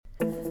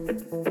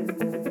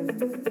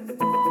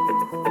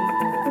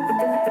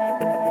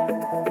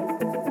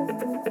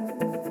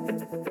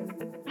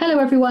Hello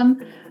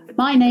everyone,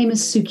 my name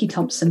is Suki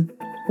Thompson.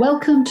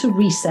 Welcome to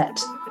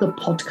Reset, the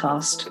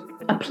podcast,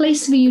 a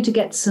place for you to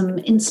get some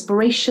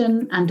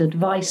inspiration and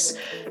advice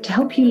to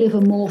help you live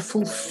a more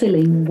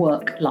fulfilling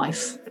work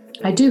life.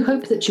 I do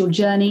hope that your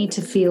journey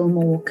to feel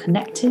more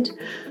connected,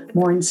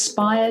 more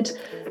inspired,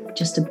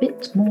 just a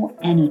bit more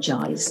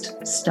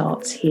energized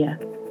starts here.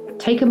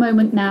 Take a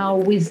moment now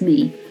with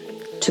me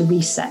to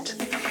reset.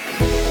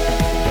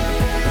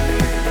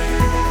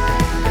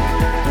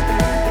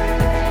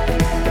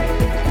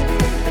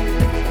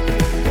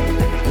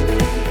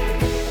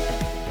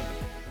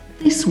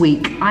 This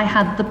week, I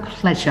had the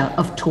pleasure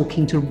of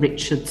talking to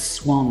Richard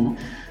Swan,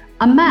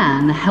 a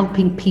man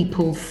helping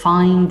people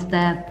find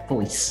their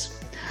voice.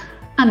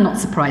 And not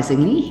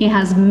surprisingly, he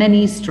has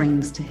many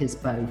strings to his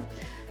bow.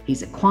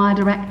 He's a choir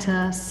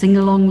director,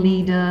 sing-along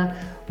leader,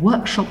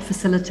 workshop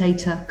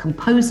facilitator,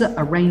 composer,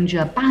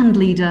 arranger, band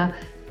leader,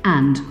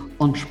 and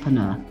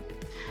entrepreneur.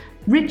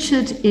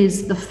 Richard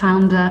is the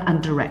founder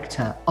and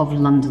director of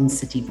London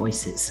City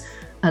Voices,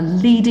 a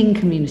leading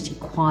community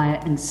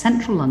choir in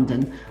central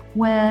London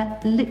where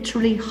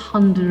literally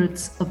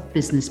hundreds of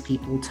business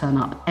people turn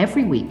up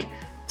every week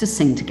to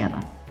sing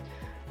together.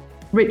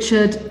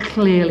 Richard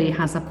clearly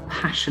has a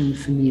passion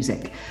for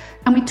music,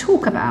 and we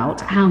talk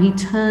about how he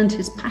turned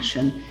his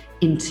passion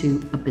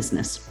into a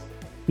business.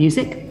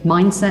 Music,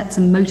 mindsets,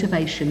 and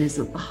motivation is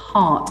at the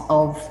heart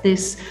of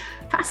this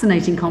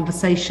fascinating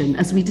conversation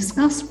as we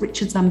discuss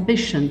Richard's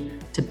ambition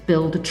to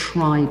build a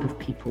tribe of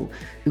people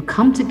who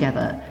come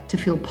together to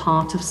feel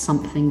part of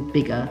something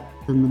bigger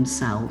than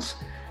themselves.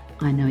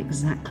 I know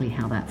exactly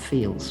how that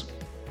feels.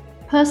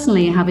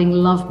 Personally, having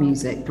loved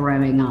music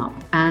growing up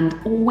and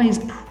always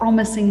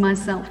promising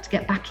myself to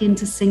get back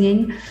into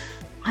singing,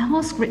 I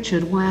asked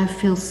Richard why I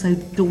feel so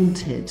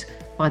daunted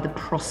by the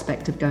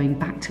prospect of going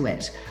back to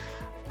it.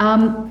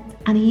 And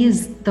he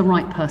is the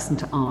right person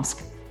to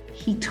ask.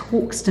 He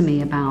talks to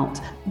me about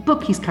a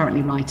book he's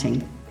currently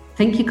writing,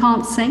 Think You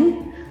Can't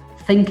Sing?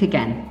 Think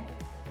Again,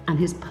 and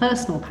his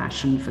personal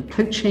passion for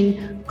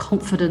coaching,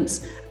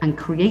 confidence, and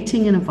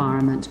creating an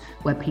environment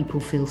where people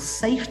feel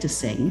safe to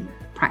sing,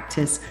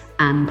 practice,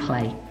 and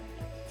play.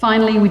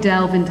 Finally, we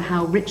delve into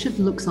how Richard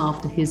looks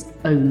after his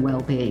own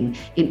well-being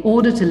in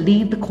order to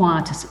lead the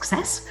choir to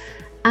success,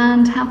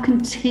 and how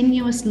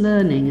continuous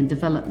learning and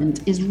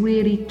development is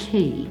really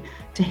key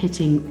to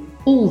hitting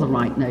all the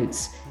right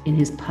notes in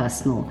his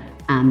personal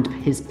and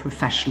his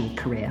professional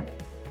career.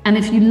 And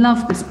if you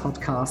love this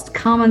podcast,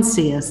 come and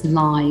see us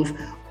live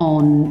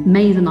on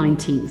May the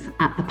 19th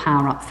at the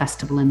Power Up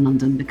Festival in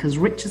London, because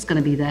Richard's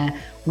going to be there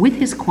with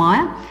his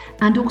choir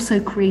and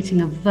also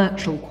creating a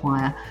virtual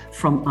choir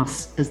from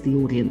us as the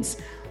audience.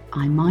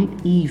 I might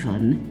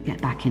even get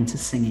back into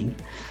singing.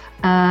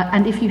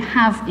 And if you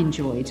have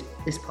enjoyed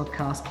this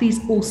podcast, please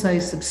also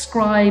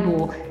subscribe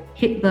or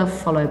hit the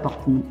follow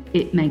button.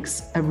 It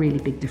makes a really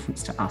big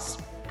difference to us.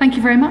 Thank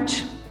you very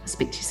much. I'll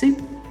speak to you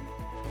soon.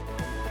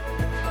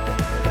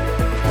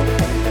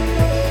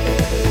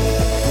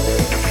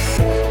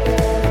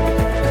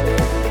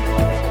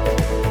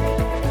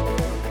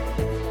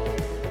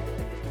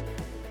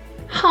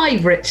 Hi,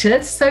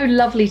 Richard. So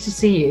lovely to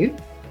see you.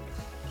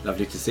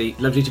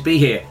 Lovely to be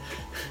here.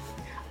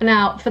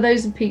 Now, for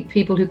those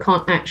people who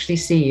can't actually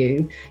see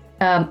you,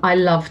 I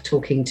love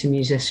talking to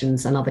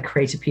musicians and other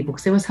creative people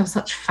because they always have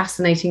such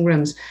fascinating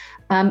rooms.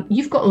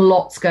 You've got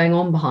lots going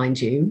on behind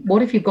you.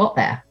 What have you got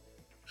there?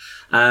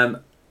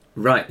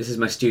 Right, this is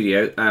my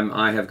studio.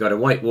 I have got a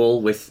white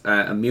wall with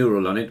a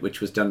mural on it,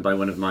 which was done by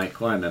one of my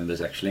choir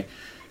members, actually.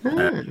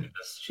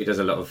 She does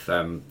a lot of,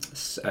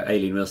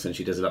 Aileen Wilson,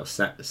 she does a lot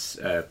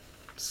of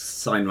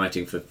sign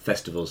writing for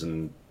festivals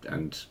and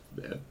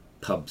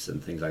pubs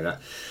and things like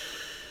that.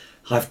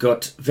 I've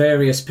got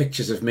various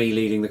pictures of me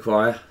leading the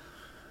choir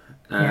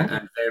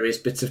and various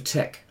bits of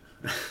tech.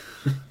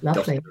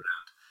 Lovely.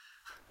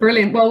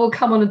 Brilliant. Well, we'll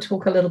come on and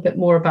talk a little bit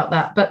more about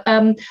that. But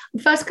I'm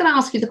first going to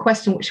ask you the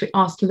question which we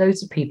asked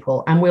loads of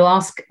people, and we'll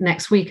ask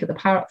next week at the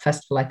Power Up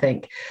Festival, I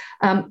think.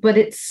 But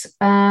it's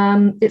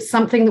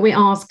something that we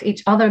ask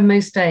each other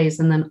most days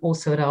and then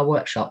also at our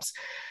workshops.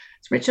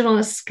 So Richard, on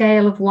a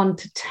scale of 1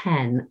 to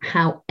 10,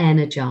 how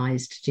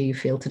energized do you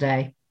feel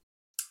today?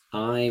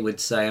 I would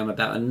say I'm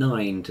about a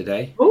 9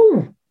 today.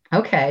 Oh,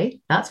 okay.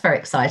 That's very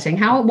exciting.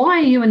 Why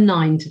are you a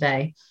 9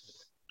 today?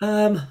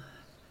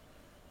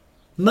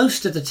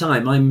 Most of the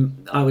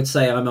time, I would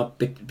say I'm up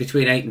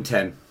between 8 and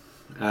 10.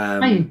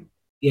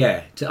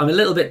 Yeah, I'm a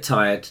little bit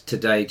tired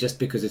today just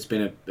because it's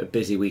been a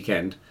busy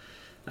weekend.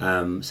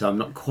 So I'm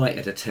not quite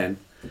at a 10.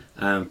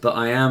 But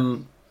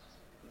I'm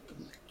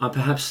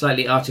perhaps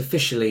slightly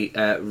artificially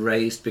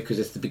raised because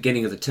it's the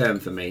beginning of the term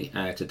for me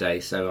today.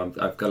 So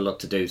I've got a lot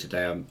to do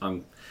today.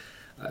 I'm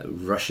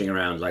rushing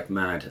around like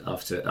mad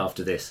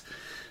after this.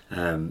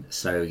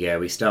 So yeah,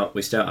 we start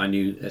our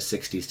new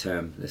 60s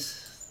term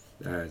this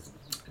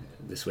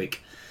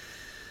week.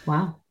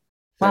 Wow.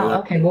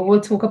 Okay. Well, we'll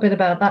talk a bit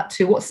about that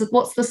too. What's the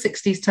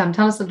 60s term?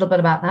 Tell us a little bit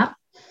about that.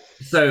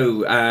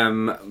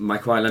 So, my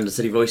choir, London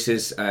City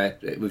Voices,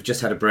 we've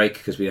just had a break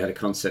because we had a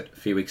concert a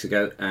few weeks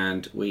ago,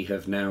 and we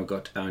have now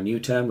got our new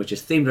term, which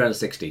is themed around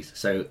the 60s.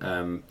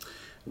 So,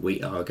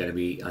 we are going to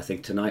be, I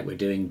think tonight we're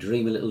doing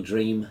Dream a Little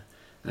Dream,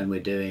 and we're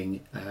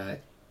doing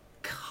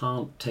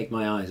Can't Take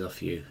My Eyes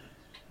Off You.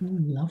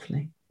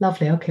 Lovely.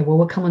 Lovely. Okay, well,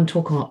 we'll come and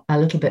talk a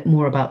little bit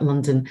more about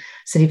London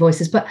City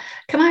Voices. But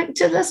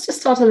let's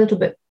just start a little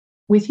bit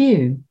with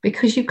you,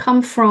 because you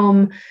come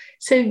from,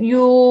 so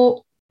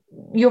you're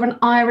an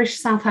Irish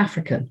South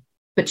African,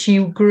 but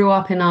you grew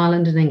up in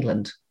Ireland and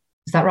England.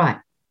 Is that right?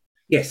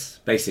 Yes,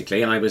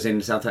 basically. I was born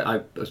in South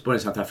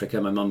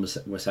Africa. My mum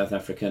was South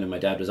African and my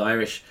dad was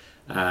Irish.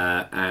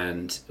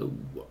 And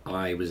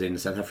I was in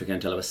South Africa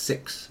until I was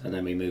 6, and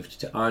then we moved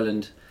to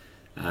Ireland.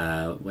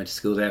 Went to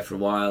school there for a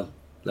while,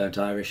 learnt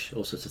Irish,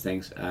 all sorts of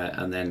things,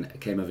 and then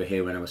came over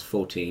here when I was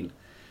 14,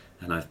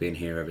 and I've been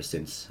here ever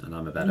since, and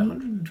I'm about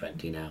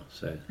 120 now.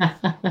 So,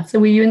 so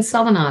were you in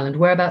Southern Ireland?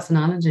 Whereabouts in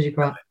Ireland did you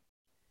grow up?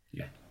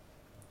 Yeah.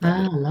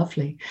 Ah,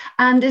 lovely.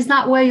 And is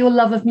that where your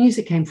love of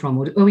music came from,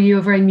 or were you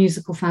a very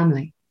musical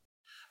family?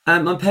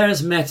 My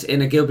parents met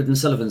in a Gilbert and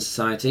Sullivan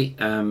society,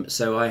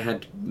 so I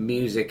had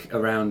music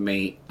around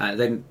me.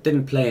 They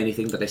didn't play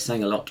anything, but they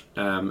sang a lot,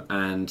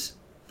 and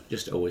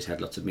just always had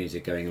lots of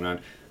music going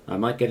around. I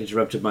might get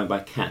interrupted by my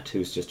cat,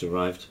 who's just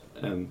arrived.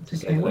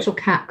 Okay. What's your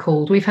cat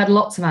called? We've had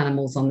lots of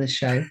animals on this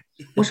show.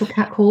 What's your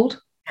cat called?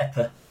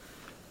 Pepper.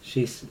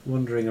 She's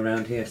wandering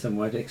around here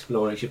somewhere,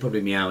 exploring. She'll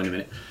probably meow in a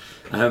minute.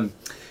 I'm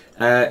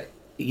an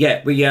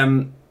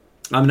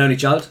only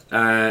child,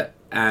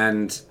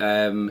 and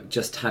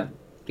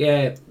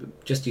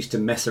just used to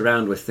mess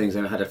around with things.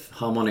 And I had a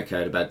harmonica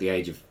at about the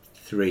age of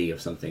 3 or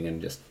something,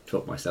 and just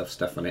taught myself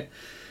stuff on it.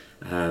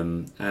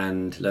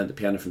 And learned the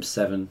piano from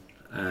 7.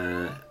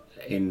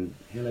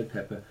 Hello,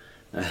 Pepper.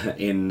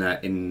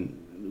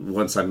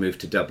 Once I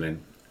moved to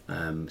Dublin,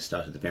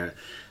 started the piano,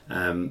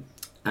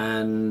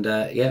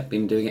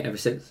 been doing it ever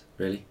since.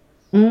 Really.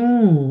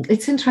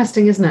 It's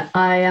interesting, isn't it?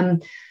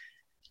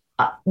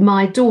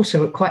 My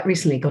daughter quite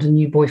recently got a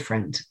new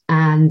boyfriend,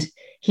 and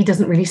he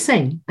doesn't really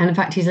sing, and in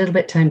fact he's a little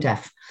bit tone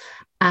deaf.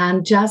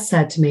 And Jazz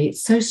said to me,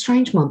 "It's so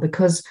strange, Mum,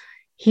 because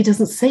he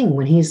doesn't sing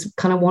when he's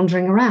kind of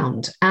wandering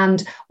around."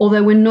 And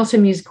although we're not a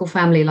musical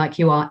family like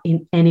you are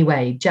in any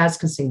way, Jazz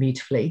can sing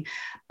beautifully.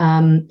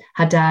 Her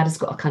dad has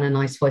got a kind of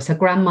nice voice. Her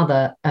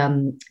grandmother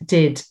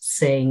did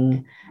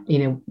sing,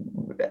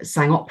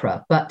 sang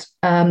opera, but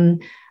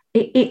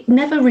it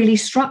never really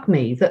struck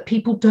me that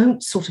people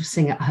don't sort of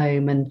sing at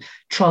home and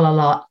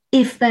tra-la-la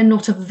if they're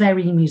not a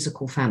very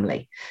musical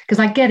family. Because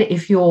I get it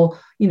if you're,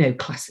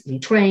 classically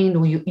trained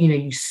or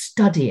you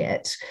study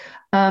it.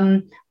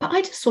 But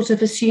I just sort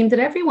of assumed that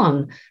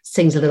everyone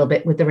sings a little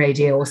bit with the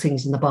radio or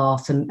sings in the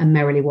bath and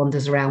merrily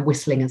wanders around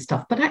whistling and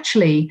stuff. But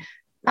actually,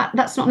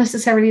 that's not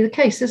necessarily the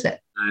case, is it?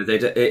 No,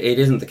 it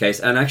isn't the case.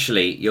 And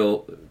actually,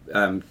 your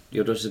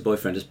daughter's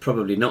boyfriend is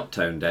probably not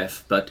tone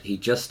deaf, but he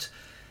just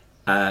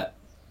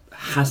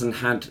hasn't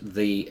had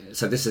the.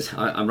 So this is.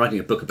 I'm writing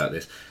a book about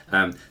this.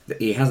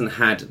 He hasn't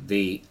had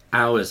the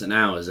hours and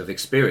hours of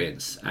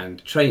experience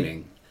and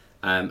training.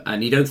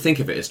 And you don't think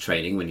of it as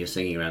training when you're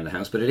singing around the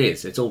house, but it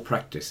is. It's all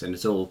practice, and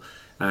it's all.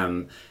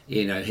 I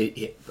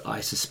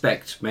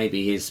suspect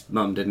maybe his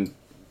mum didn't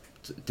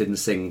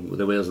sing with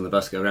the wheels on the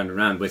bus go round and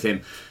round with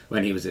him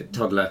when he was a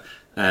toddler.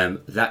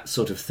 That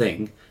sort of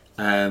thing.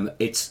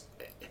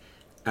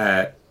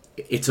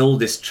 It's all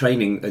this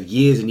training,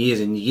 years and years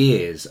and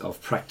years of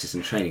practice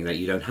and training that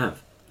you don't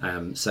have.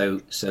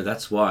 So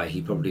that's why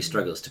he probably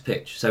struggles to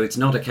pitch. So it's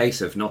not a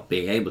case of not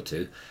being able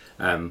to,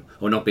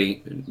 or not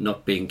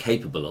being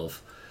capable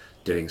of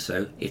doing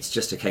so. It's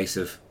just a case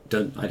of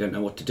I don't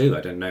know what to do.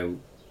 I don't know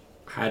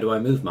how do I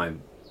move my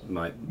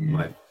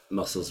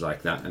muscles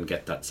like that and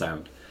get that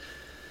sound.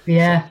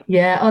 Yeah.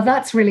 Oh,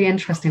 that's really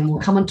interesting. We'll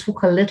come and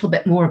talk a little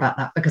bit more about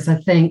that, because I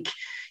think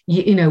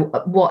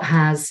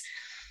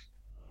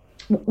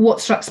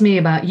what strikes me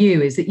about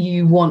you is that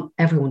you want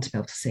everyone to be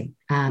able to sing,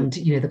 and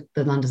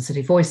the London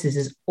City Voices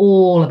is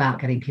all about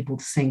getting people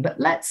to sing. But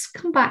let's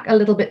come back a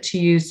little bit to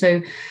you.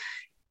 So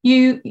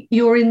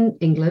you're in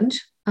England.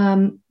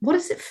 What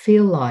does it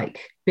feel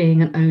like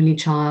being an only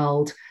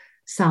child,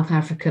 South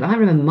African? I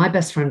remember my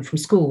best friend from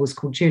school was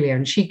called Julia,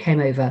 and she came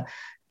over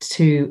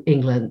to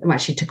England,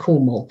 actually to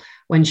Cornwall,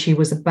 when she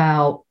was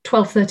about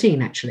 12,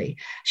 13, actually.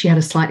 She had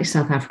a slightly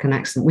South African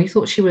accent. We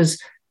thought she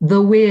was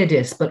the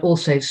weirdest, but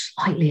also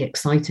slightly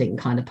exciting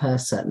kind of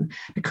person,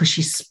 because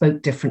she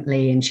spoke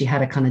differently and she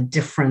had a kind of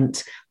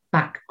different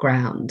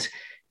background.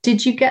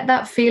 Did you get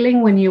that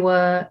feeling when you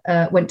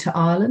went to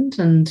Ireland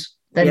and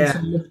then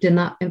sort of lived in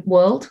that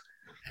world?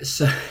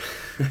 So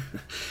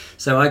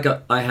I've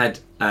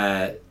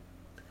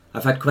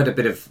had quite a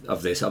bit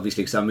of this,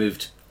 obviously, because I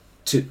moved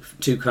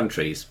two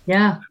countries.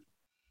 Yeah.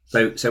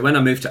 So when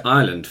I moved to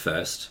Ireland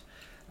first,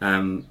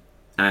 and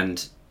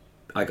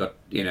I got,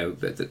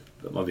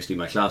 obviously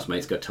my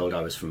classmates got told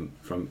I was from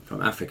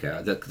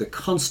Africa. The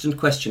constant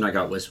question I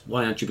got was,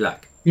 why aren't you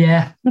black?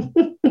 Yeah.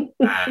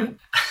 And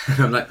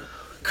I'm like,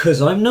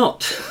 because I'm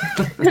not.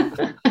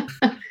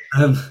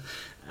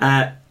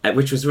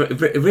 which was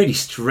really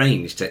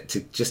strange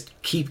to just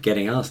keep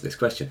getting asked this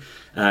question.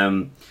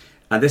 And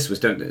this was,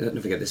 don't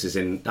forget,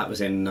 that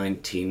was in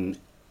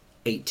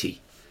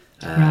 1980.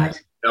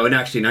 Right. Oh, and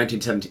actually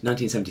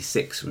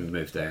 1976 when we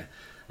moved there.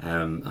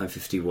 I'm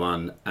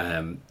 51.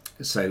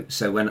 So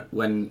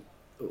when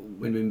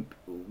we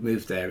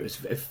moved there, it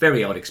was a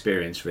very odd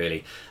experience,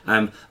 really.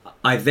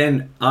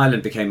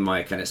 Ireland became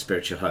my kind of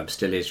spiritual home,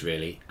 still is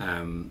really.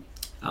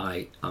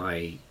 I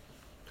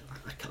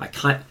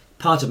can't.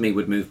 Part of me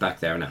would move back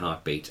there in a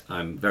heartbeat.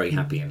 I'm very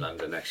happy in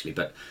London, actually,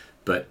 but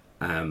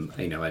I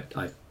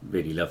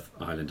really love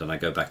Ireland and I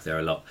go back there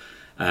a lot.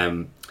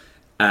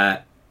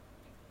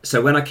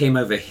 So when I came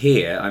over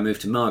here, I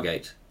moved to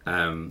Margate.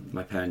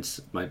 My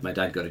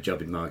dad got a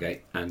job in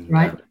Margate, and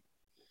Right.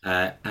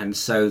 and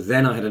so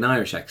then I had an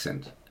Irish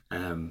accent.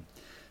 And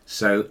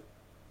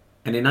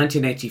in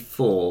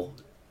 1984,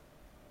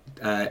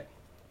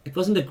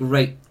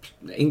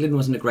 England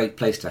wasn't a great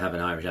place to have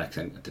an Irish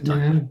accent at the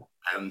time.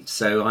 No.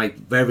 So I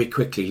very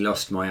quickly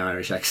lost my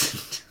Irish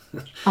accent.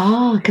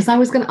 Because I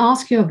was going to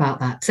ask you about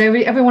that. So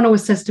everyone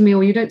always says to me,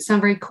 "Oh, you don't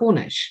sound very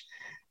Cornish,"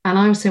 and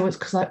I would say, "Well, it's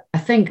because I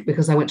think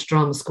because I went to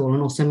drama school,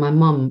 and also my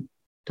mum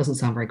doesn't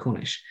sound very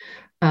Cornish."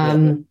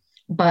 Yeah.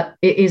 But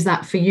is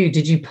that for you?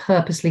 Did you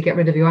purposely get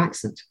rid of your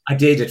accent? I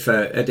did at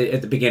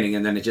the beginning,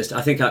 and then it just.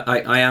 I think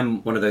I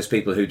am one of those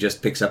people who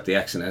just picks up the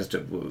accent as to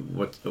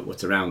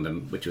what's around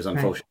them, which was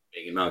unfortunate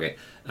being in Margate.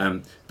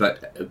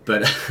 But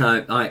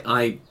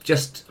I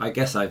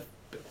guess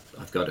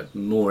I've got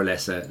more or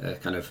less a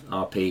kind of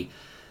RP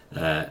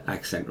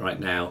accent right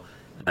now.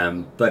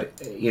 But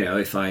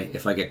if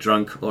I get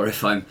drunk, or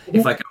if I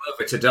go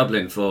over to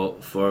Dublin for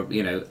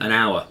an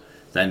hour,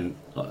 then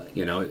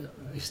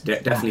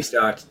definitely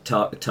start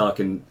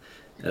talking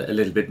a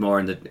little bit more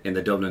in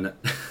the Dublin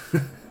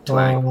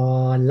twang.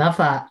 Oh, I love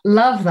that.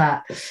 Love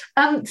that.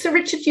 So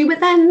Richard, you were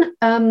then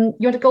you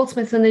went to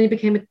Goldsmiths and then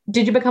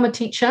did you become a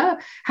teacher?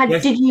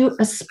 Yes. Did you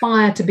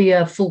aspire to be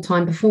a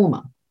full-time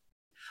performer?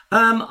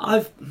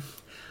 To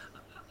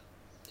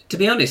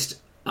be honest,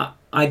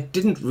 I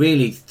didn't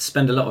really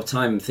spend a lot of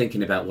time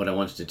thinking about what I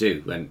wanted to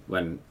do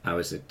when I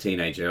was a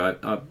teenager.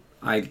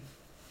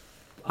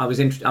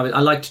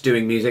 I liked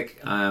doing music.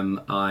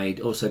 I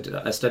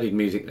studied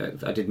music.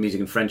 I did music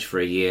and French for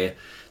a year.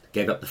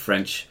 Gave up the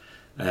French,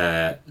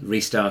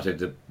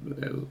 restarted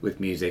with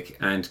music,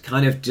 and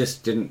kind of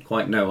just didn't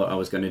quite know what I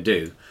was going to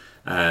do.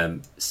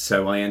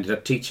 So I ended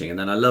up teaching, and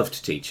then I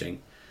loved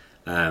teaching.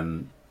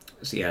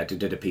 So yeah, I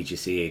did a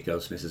PGCE at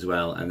Goldsmiths as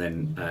well, and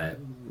then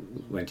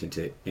went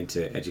into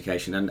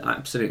education, and I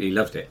absolutely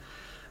loved it.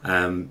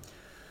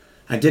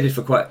 I did it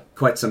for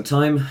quite some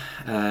time.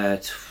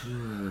 I've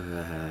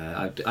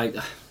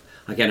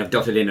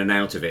dotted in and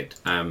out of it.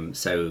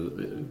 So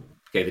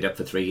gave it up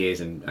for 3 years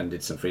and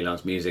did some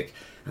freelance music,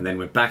 and then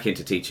went back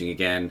into teaching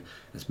again.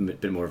 It's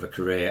been more of a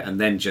career,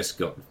 and then just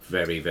got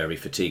very, very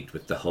fatigued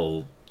with the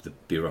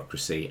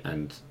bureaucracy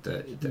and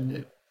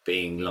the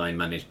being line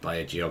managed by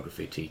a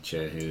geography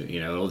teacher who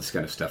all this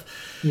kind of stuff.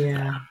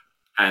 Yeah.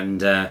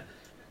 And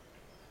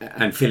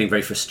feeling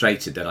very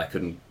frustrated that I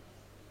couldn't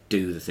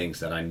do the things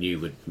that I knew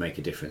would make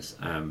a difference.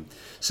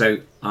 So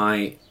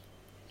I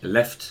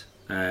left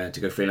to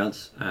go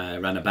freelance.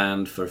 Ran a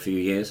band for a few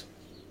years,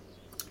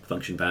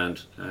 function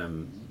band,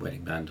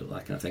 wedding band, all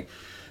that kind of thing.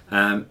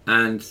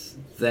 And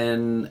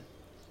then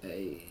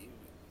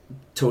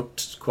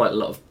taught quite a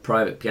lot of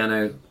private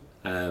piano.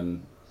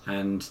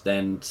 And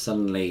then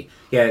suddenly,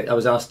 I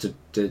was asked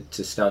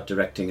to start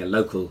directing a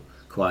local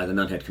choir, the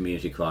Nunhead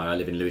Community Choir. I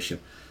live in Lewisham,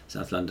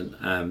 South London.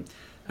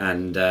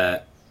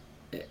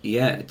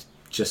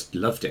 Just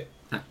loved it.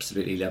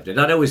 Absolutely loved it.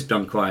 I'd always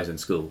done choirs in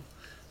school,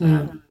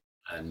 and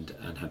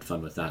had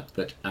fun with that.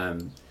 But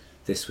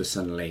this was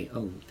suddenly,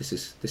 this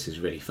is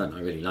really fun.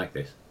 I really like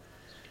this.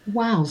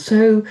 Wow.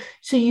 So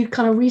you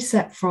kind of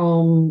reset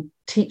from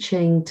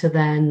teaching to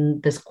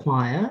then this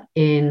choir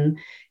in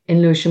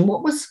Lewisham.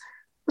 What was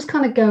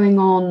kind of going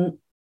on?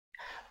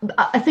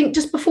 I think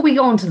just before we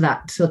go on to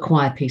the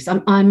choir piece,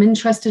 I'm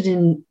interested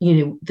in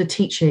the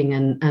teaching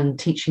and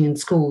teaching in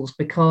schools,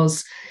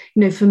 because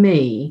for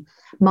me,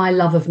 my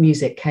love of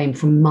music came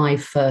from my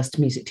first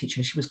music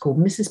teacher. She was called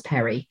Mrs.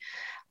 Perry,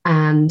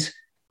 and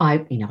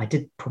I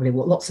did probably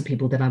what lots of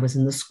people did. I was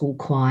in the school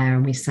choir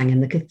and we sang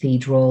in the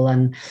cathedral,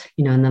 and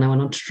and then I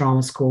went on to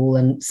drama school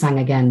and sang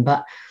again.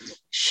 But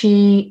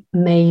she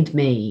made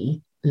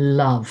me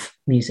love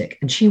music,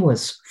 and she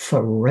was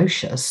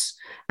ferocious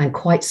and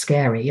quite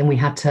scary. And we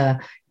had to,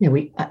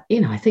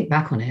 I think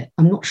back on it,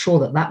 I'm not sure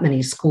that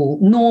many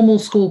normal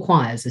school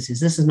choirs. This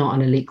is not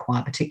an elite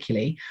choir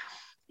particularly.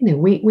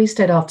 We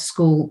stayed after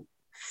school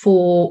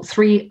for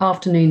 3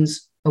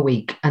 afternoons a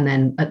week, and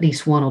then at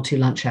least 1 or 2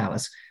 lunch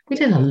hours. We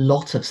did a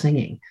lot of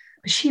singing,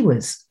 but she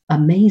was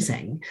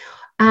amazing.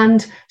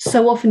 And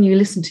so often you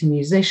listen to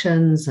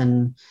musicians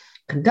and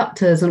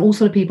conductors and all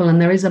sort of people, and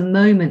there is a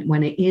moment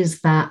when it is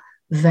that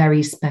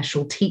very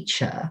special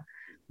teacher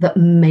that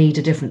made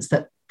a difference,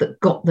 that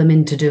got them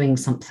into doing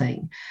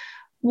something.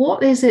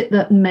 What is it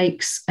that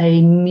makes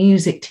a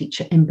music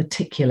teacher in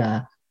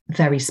particular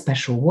very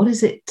special? What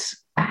is it?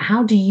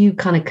 How do you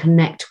kind of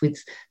connect with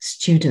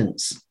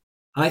students?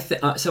 I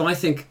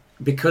think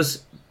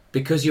because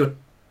you're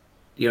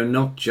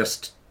not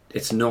just,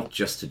 it's not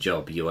just a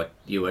job. You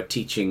are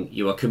teaching.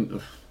 You are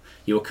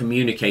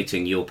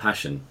communicating your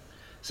passion.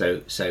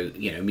 So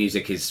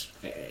music is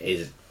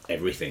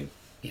everything,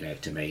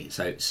 to me.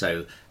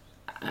 So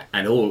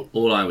and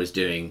all I was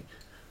doing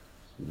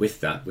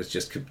with that was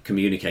just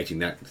communicating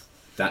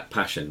that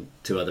passion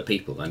to other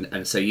people,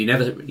 and so you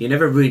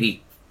never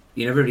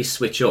really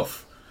switch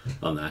off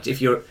on that.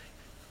 If you're,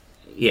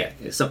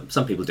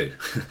 some people do.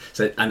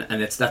 So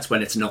and that's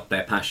when it's not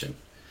their passion.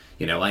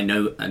 I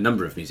know a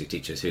number of music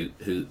teachers who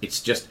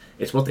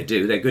it's what they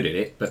do. They're good at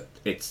it, but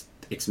it's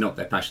not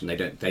their passion.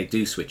 They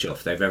do switch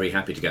off. They're very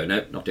happy to go,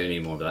 no, not doing any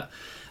more of that.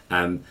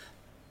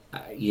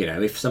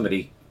 If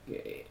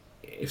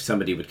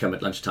somebody would come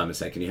at lunchtime and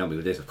say, can you help me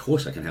with this? Of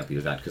course I can help you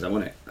with that, because I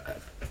want it.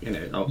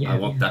 I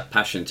want that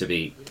passion to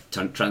be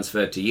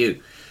transferred to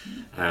you.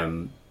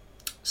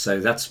 So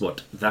that's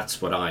what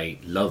I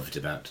loved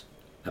about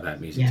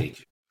music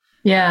teaching.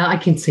 Yeah, I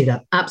can see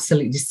that,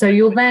 absolutely. So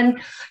you're then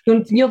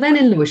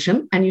in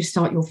Lewisham and you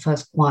start your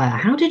first choir.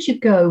 How did you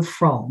go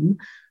from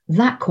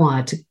that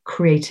choir to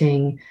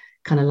creating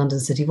kind of London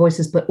City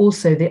Voices, but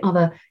also the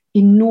other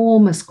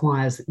enormous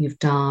choirs that you've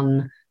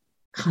done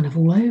kind of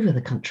all over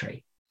the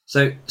country?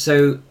 So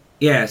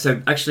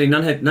actually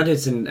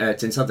Nunhead's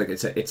in Southwark.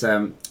 It's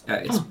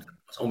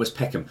almost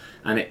Peckham,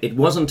 and it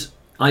wasn't.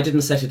 I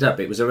didn't set it up.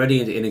 It was already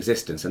in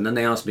existence, and then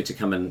they asked me to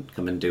come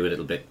and do a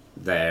little bit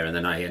there, and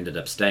then I ended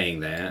up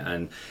staying there,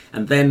 and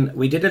then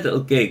we did a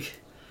little gig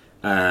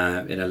in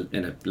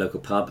a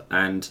local pub,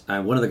 and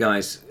one of the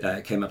guys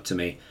came up to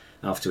me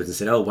afterwards and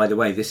said, "Oh, by the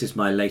way, this is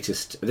my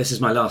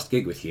last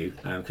gig with you,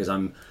 because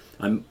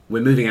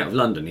we're moving out of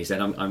London." He said,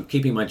 "I'm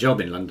keeping my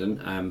job in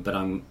London, but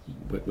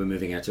we're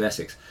moving out to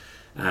Essex,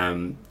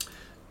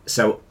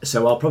 so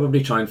I'll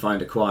probably try and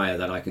find a choir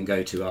that I can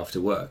go to after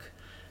work."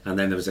 And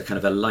then there was a kind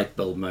of a light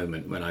bulb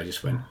moment when I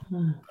just went,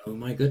 "Oh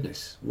my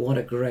goodness, what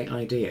a great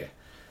idea!"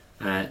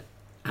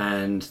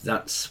 And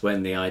that's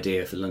when the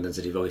idea for London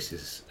City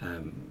Voices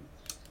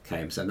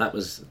came. So that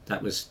was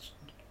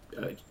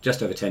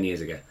just over 10 years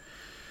ago.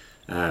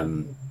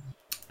 And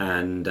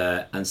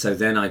so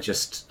then I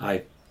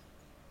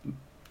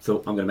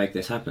thought, I'm going to make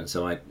this happen.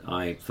 So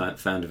I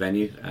found a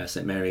venue,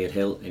 St Mary at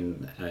Hill,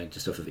 in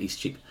just off of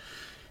Eastcheap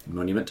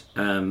Monument,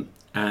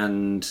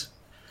 and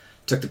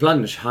took the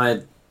plunge.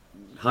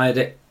 Hired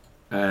it,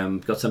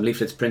 got some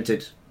leaflets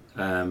printed,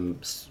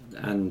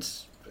 and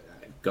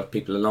got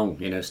people along.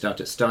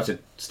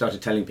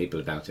 Started telling people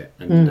about it,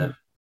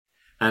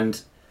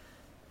 and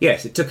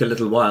yes, it took a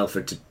little while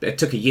it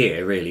took a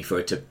year really for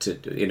it to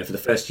for the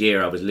first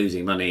year I was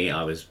losing money.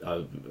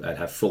 I'd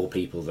have 4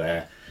 people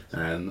there.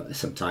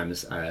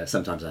 Sometimes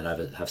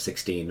I'd have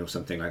 16 or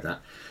something like that.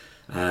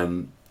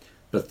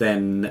 But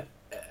then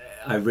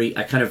I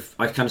kind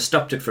of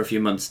stopped it for a few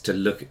months to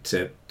look at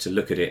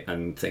it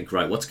and think,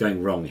 right, what's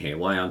going wrong here?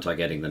 Why aren't I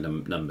getting the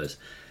numbers?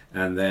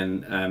 And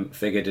then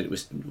figured it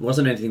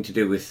wasn't anything to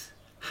do with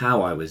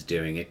how I was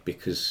doing it,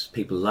 because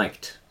people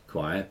liked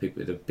choir.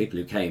 The people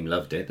who came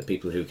loved it. The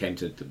people who came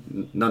to the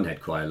Nunhead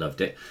choir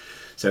loved it.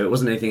 So it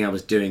wasn't anything I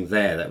was doing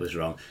there that was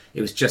wrong. It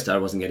was just I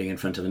wasn't getting in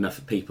front of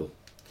enough people.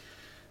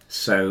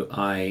 So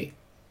I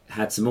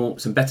had some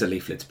better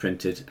leaflets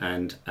printed,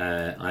 and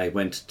I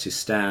went to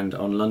stand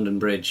on London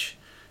Bridge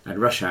at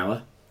rush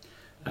hour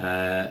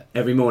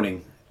every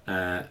morning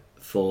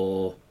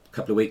for a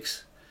couple of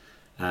weeks,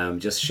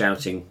 just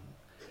shouting,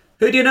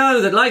 "Who do you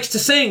know that likes to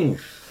sing?"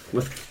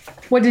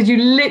 What, did you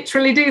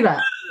literally do that?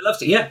 I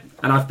loved it, yeah.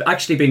 And I've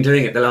actually been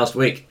doing it the last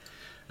week,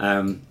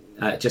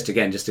 just to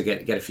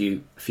get a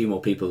few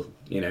more people,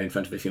 in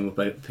front of a few more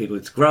people.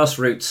 It's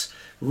grassroots,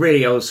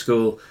 really old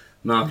school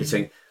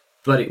marketing.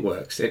 But it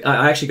works.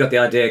 I actually got the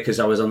idea because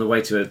I was on the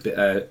way to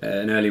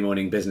an early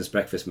morning business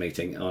breakfast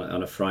meeting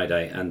on a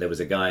Friday, and there was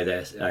a guy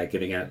there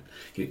giving out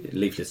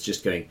leaflets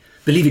just going,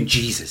 "Believe in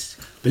Jesus,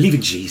 believe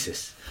in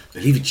Jesus,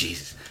 believe in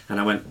Jesus." And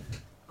I went,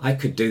 I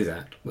could do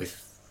that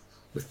with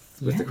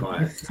the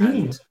choir.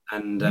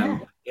 And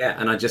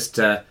I just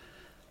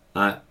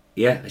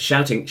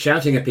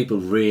shouting at people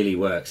really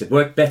works. It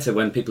worked better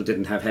when people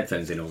didn't have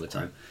headphones in all the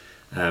time.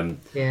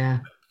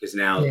 Because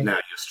now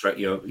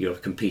you're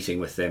competing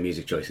with their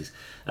music choices,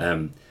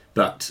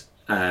 but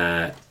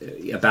a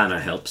banner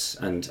helps,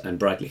 and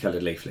brightly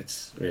coloured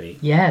leaflets really.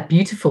 Yeah,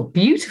 beautiful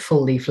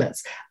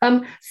leaflets.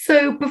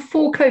 So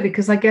before COVID,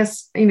 because I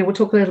guess we'll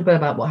talk a little bit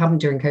about what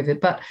happened during COVID,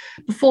 but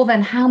before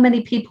then, how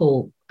many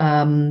people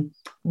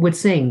would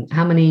sing?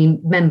 How many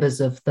members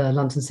of the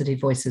London City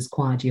Voices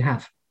choir do you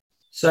have?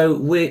 So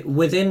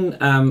within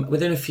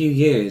a few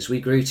years, we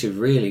grew to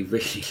really,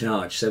 really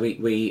large. So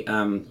we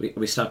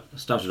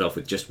started off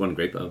with just one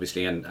group,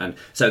 obviously, and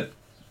so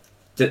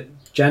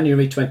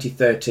January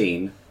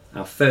 2013,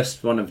 our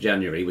first one of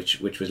January,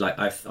 which was like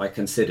I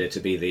consider to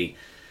be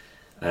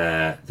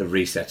the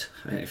reset,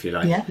 if you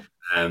like,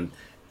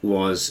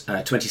 was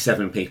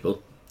 27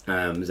 people,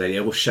 They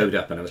all showed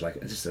up, and I was like,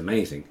 "This is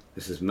amazing.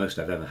 This is the most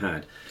I've ever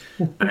had."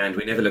 And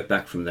we never looked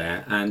back from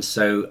there. And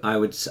so I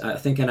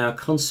think in our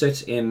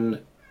concert in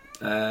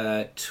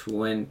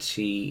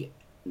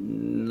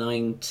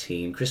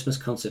 2019, Christmas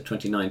concert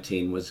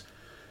 2019 was,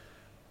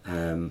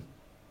 I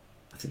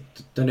think,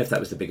 don't know if that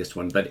was the biggest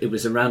one, but it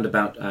was around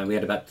about, we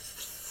had about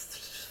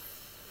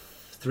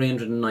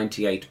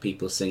 398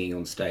 people singing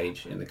on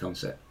stage in the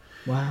concert.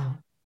 Wow.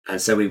 And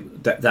so we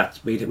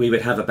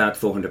would have about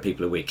 400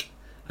 people a week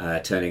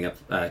turning up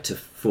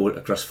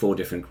across 4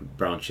 different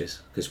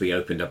branches, because we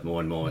opened up more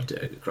and more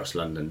across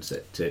London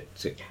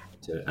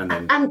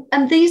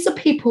and these are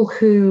people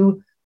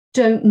who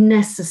don't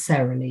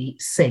necessarily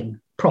sing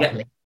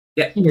properly.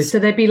 Yeah. So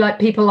they'd be like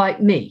people like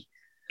me.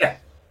 Yeah.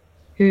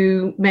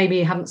 Who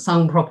maybe haven't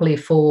sung properly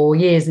for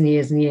years and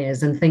years and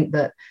years and think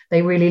that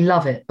they really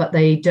love it, but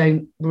they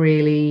don't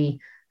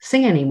really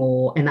sing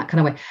anymore in that kind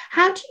of way.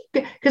 How do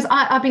you, because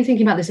I've been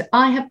thinking about this.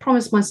 I have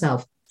promised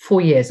myself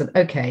 4 years that,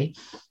 okay,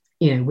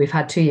 we've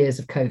had 2 years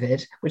of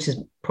COVID, which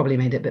has probably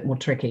made it a bit more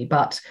tricky.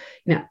 But,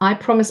 I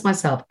promised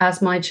myself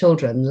as my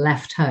children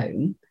left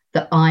home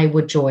that I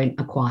would join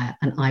a choir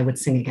and I would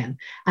sing again.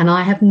 And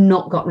I have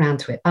not got round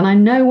to it. And I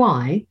know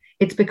why.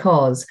 It's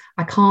because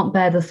I can't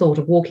bear the thought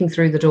of walking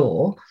through the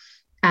door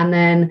and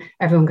then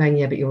everyone going,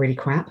 yeah, but you're really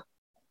crap.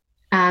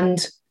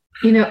 And,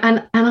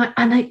 and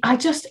I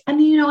just,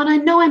 and I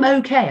know I'm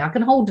okay. I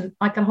can hold a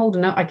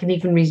note. I can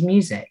even read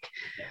music.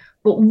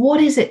 But what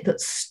is it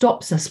that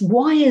stops us?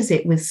 Why is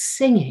it with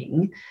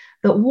singing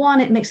that, one,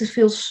 it makes us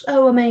feel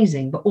so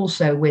amazing, but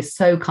also we're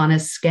so kind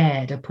of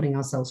scared of putting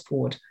ourselves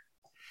forward?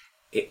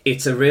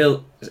 It's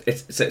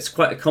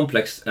quite a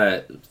complex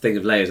thing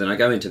of layers, and I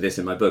go into this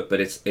in my book. But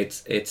it's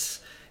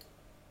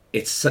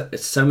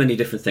so many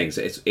different things.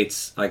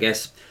 It's I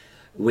guess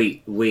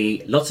we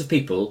lots of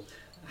people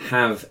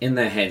have in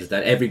their heads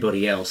that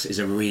everybody else is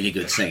a really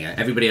good singer.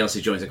 Everybody else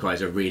who joins the choir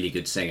is a really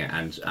good singer,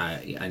 and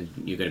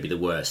you're going to be the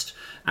worst.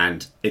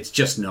 And it's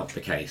just not the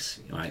case,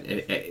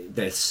 right?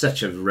 There's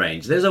such a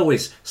range. There's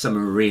always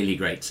some really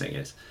great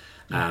singers,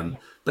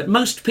 but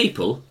most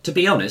people, to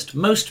be honest,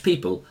 are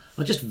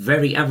just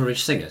very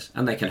average singers,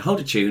 and they can hold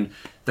a tune.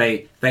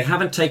 They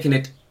haven't taken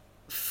it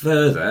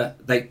further.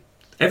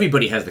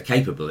 Everybody has the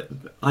capability.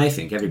 I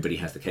think everybody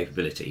has the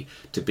capability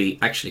to be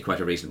actually quite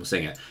a reasonable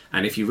singer.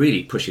 And if you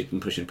really push it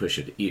and push and push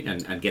it,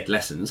 and get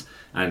lessons,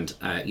 and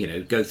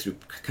go through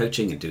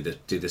coaching and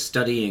do the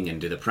studying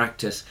and do the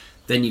practice,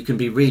 then you can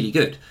be really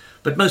good.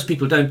 But most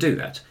people don't do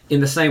that.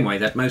 In the same way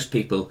that most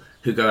people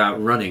who go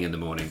out running in the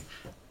morning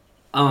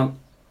aren't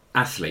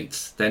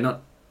athletes. They're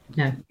not.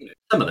 No.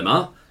 Some of them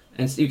are.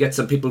 And you get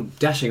some people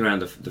dashing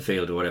around the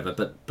field or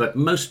whatever, but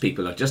most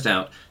people are just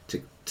out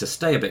to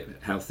stay a bit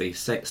healthy,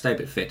 stay a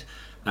bit fit,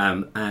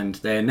 and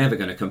they're never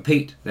going to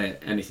compete,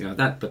 anything like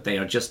that, but they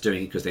are just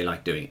doing it because they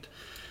like doing it.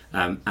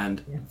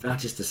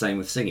 That is the same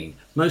with singing.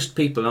 Most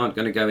people aren't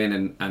going to go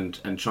in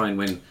and try and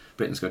win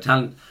Britain's Got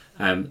Talent.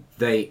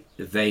 They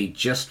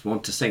just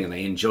want to sing and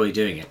they enjoy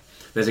doing it.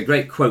 There's a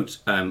great quote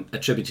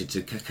attributed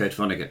to Kurt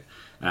Vonnegut,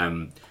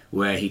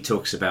 where he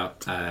talks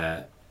about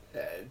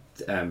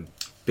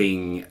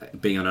being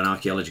on an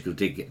archaeological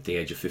dig at the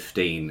age of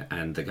 15,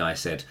 and the guy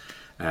said,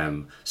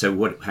 so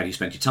how do you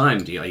spend your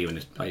time? Do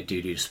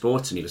you do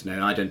sports? And he was,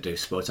 no, I don't do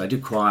sports. I do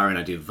choir and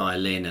I do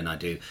violin and I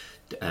do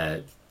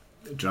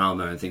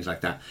drama and things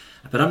like that,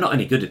 but I'm not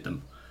any good at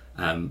them.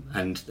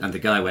 And the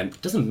guy went,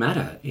 it doesn't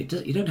matter. You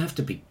don't have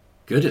to be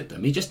good at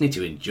them. You just need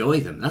to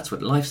enjoy them. That's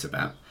what life's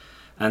about.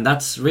 And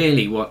that's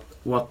really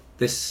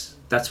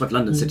that's what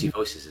London City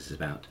Voices is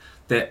about.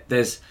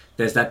 There's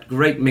that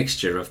great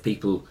mixture of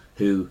people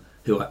who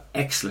are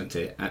excellent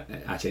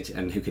at it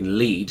and who can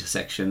lead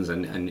sections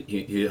and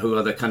who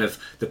are the kind of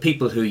the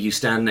people who you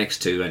stand next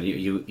to, and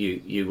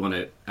you want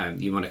to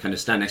kind of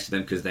stand next to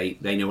them because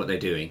they know what they're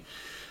doing,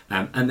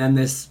 and then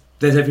there's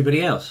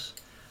everybody else,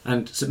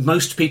 and so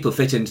most people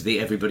fit into the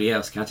everybody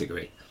else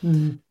category.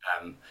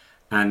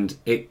 And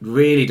it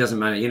really doesn't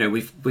matter.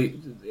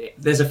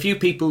 There's a few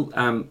people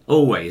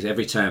always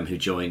every term who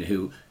join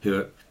who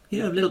are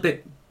a little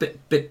bit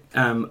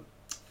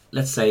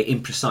let's say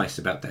imprecise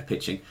about their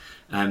pitching.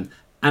 And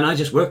I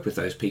just work with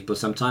those people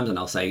sometimes, and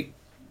I'll say,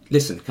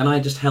 listen, can I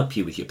just help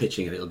you with your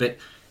pitching a little bit?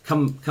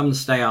 Come and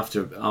stay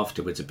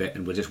afterwards a bit,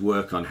 and we'll just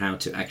work on how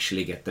to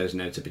actually get those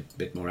notes a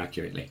bit more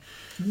accurately.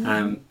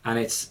 And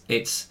it's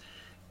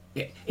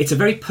a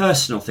very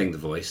personal thing, the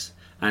voice,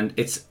 and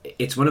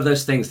it's one of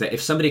those things that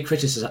if somebody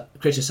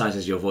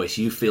criticizes your voice,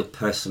 you feel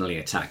personally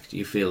attacked.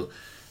 You feel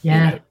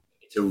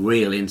it's a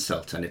real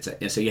insult, and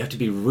so you have to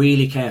be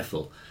really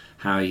careful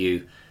how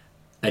you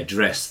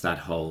address that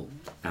whole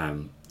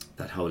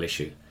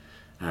issue.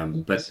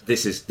 But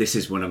this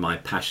is one of my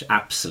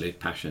absolute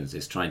passions,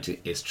 is trying to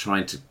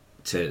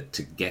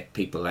get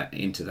people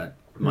into that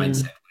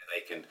mindset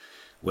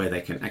where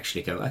they can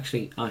actually go,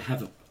 actually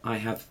I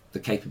have the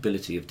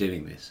capability of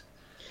doing this.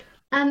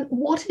 And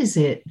what is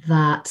it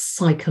that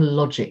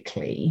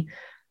psychologically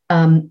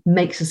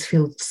makes us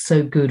feel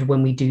so good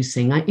when we do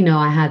sing.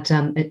 I had,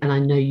 and I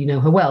know you know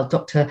her well,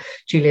 Dr.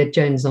 Julia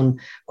Jones on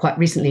quite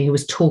recently, who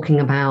was talking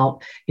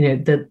about,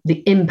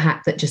 the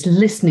impact that just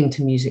listening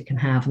to music can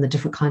have, and the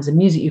different kinds of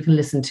music you can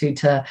listen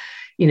to,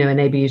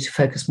 enable you to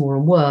focus more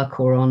on work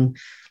or on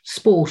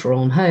sport or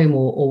on home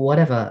or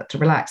whatever, to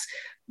relax.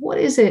 What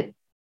is it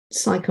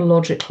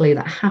psychologically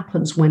that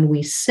happens when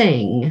we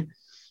sing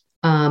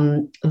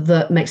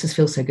that makes us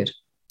feel so good?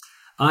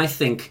 I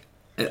think,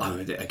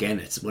 again,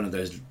 it's one of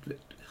those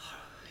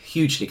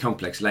hugely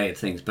complex, layered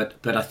things. But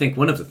I think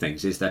one of the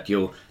things is that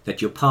you're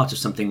part of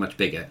something much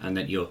bigger, and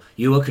that you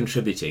are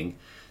contributing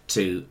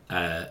to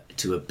a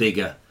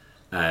bigger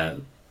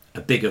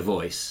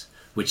voice,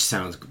 which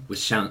sounds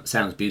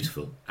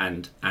beautiful,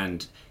 and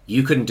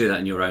you couldn't do that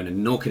on your own,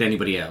 and nor could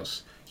anybody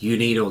else. You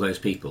need all those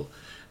people.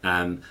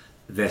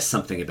 There's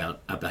something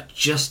about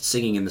just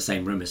singing in the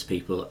same room as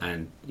people,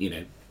 and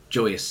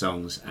joyous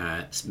songs,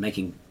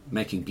 making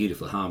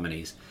beautiful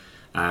harmonies.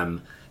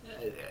 I'm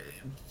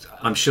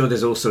sure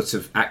there's all sorts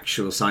of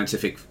actual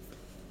scientific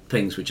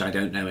things which I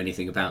don't know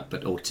anything about,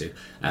 but ought to,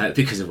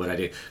 because of what I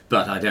do.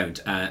 But I don't.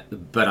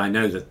 But I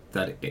know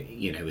that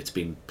it's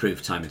been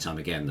proved time and time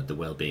again that the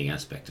well-being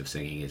aspect of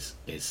singing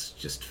is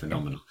just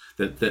phenomenal.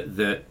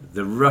 The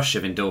rush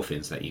of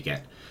endorphins that you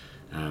get.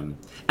 And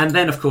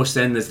then, of course,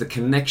 there's the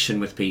connection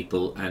with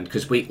people, and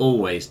because we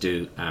always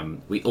do,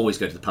 we always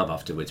go to the pub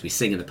afterwards. We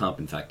sing in the pub.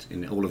 In fact,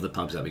 in all of the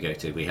pubs that we go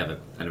to, we have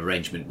an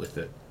arrangement with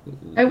the.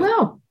 Oh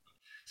wow!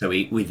 So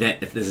we then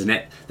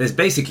there's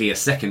basically a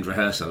second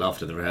rehearsal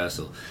after the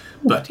rehearsal,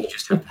 but you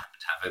just happen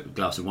to have a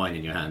glass of wine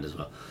in your hand as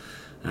well.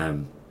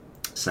 But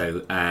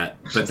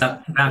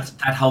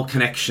that whole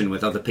connection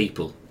with other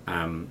people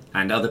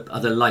and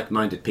other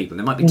like-minded people.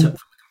 They might be from a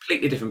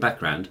completely different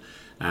background,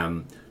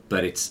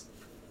 but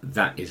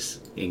that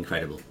is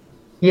incredible.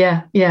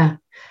 Yeah.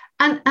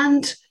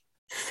 And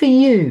for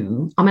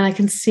you, I mean, I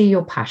can see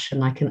your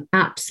passion. I can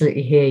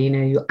absolutely hear,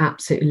 your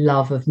absolute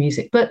love of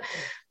music. But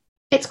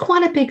it's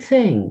quite a big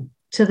thing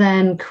to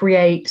then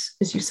create,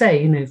 as you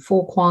say,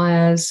 4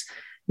 choirs,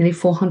 nearly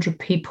 400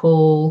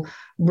 people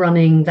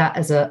running that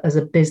as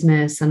a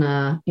business and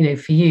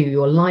for you,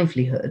 your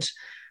livelihood.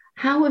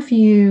 How have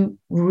you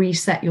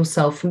reset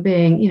yourself from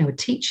being, a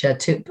teacher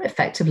to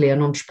effectively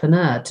an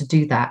entrepreneur to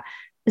do that?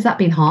 Has that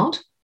been hard?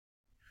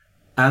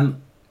 To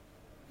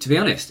be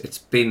honest, it's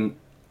been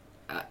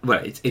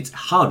it's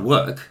hard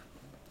work,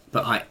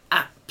 but I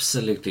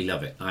absolutely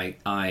love it.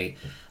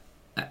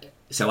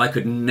 So I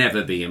could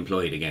never be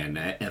employed again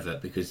ever,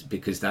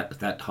 because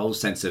that whole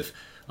sense of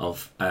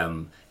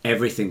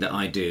everything that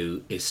I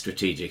do is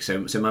strategic.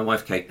 So my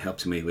wife Kate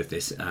helped me with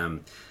this.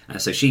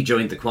 So she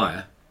joined the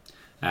choir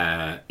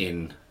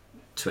in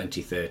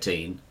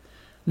 2013,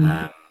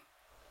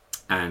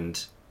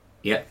 and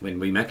when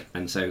we met,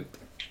 and so.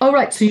 Oh,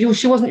 right. So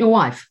she wasn't your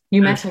wife.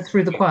 You met her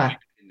through the choir.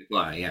 In the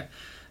choir, yeah.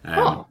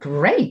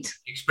 Great.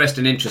 She expressed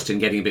an interest in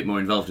getting a bit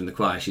more involved in the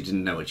choir. She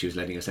didn't know what she was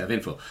letting herself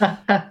in for.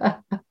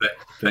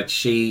 but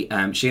she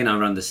and I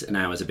run this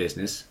now as a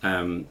business.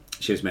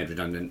 She was made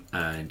redundant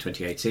in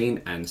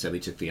 2018, and so we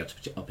took the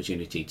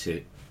opportunity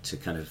to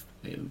kind of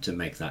to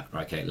make that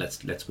okay.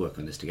 Let's work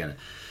on this together.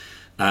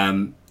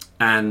 And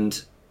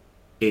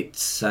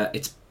it's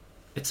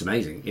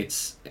amazing.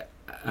 It's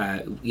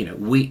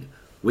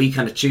we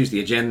kind of choose the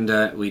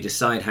agenda. We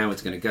decide how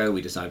it's going to go.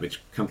 We decide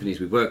which companies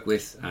we work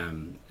with,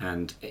 and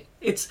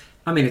it's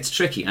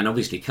tricky. And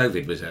obviously,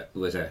 COVID was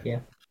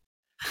a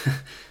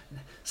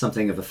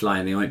something of a fly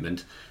in the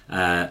ointment.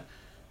 But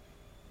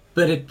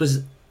it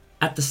was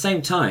at the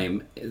same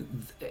time.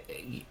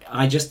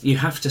 You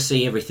have to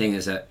see everything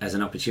as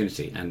an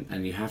opportunity,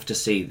 and you have to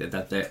see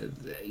that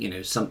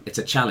it's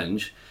a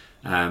challenge.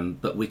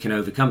 But we can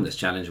overcome this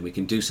challenge, and we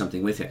can do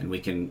something with it, and we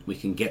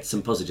can get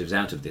some positives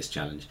out of this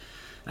challenge.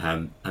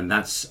 And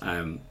that's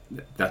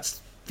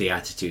the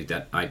attitude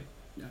that I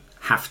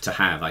have to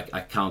have. I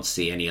can't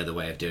see any other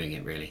way of doing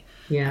it, really.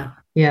 Yeah.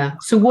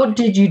 So what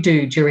did you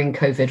do during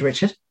COVID,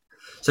 Richard?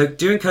 So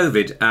during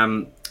COVID,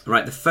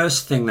 the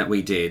first thing that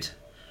we did,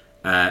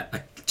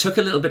 I took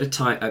a little bit of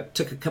time. I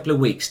took a couple of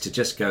weeks to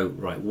just go,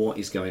 right, what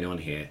is going on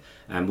here?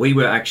 We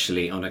were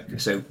actually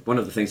so one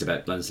of the things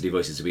about London City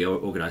Voices is we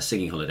organise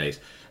singing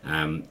holidays.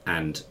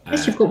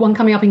 Yes, you've got one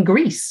coming up in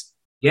Greece.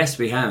 Yes,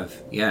 we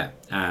have. Yeah,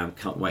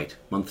 can't wait.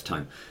 Month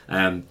time.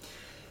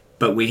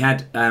 But we'd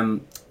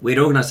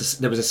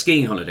organised. There was a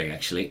skiing holiday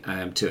actually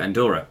to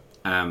Andorra,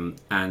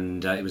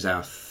 and it was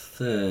our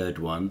third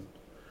one.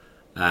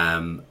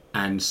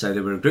 And so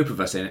there were a group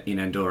of us in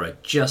Andorra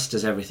just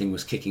as everything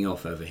was kicking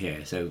off over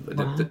here. So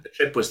the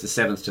trip was the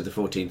 7th to the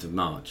 14th of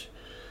March,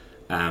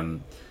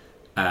 in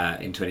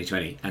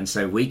 2020, and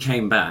so we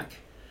came back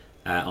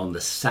on the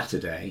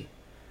Saturday,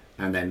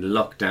 and then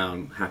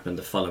lockdown happened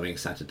the following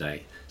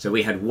Saturday. So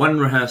we had one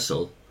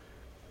rehearsal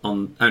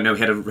we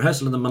had a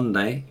rehearsal on the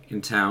Monday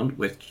in town,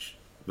 which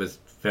was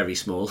very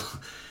small.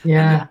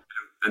 Yeah.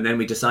 and then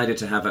we decided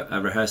to have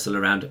a rehearsal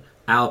around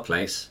our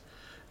place.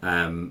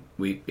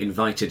 We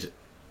invited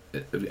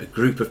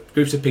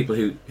groups of people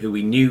who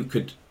we knew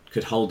could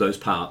hold those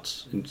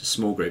parts in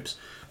small groups,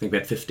 think we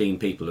had 15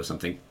 people or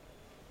something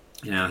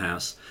in our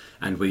house,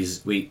 and we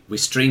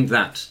streamed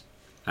that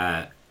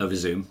over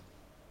Zoom.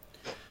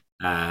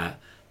 I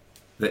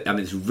mean,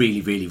 it's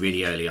really, really,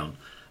 really early on.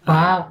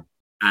 Wow.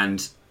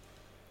 And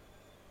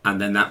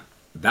then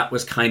that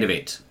was kind of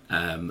it.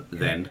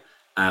 Then,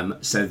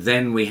 so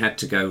then we had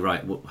to go,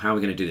 right, well, how are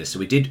we going to do this? So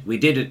we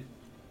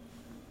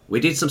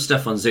did some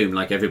stuff on Zoom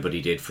like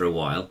everybody did for a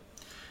while.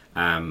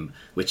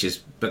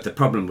 But the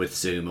problem with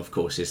Zoom, of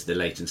course, is the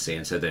latency,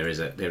 and so there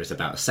is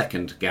about a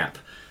second gap,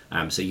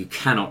 so you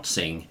cannot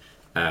sing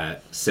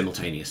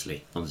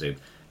simultaneously on Zoom.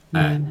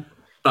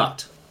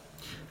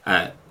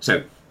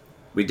 So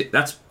we did,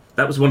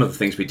 that was one of the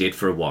things we did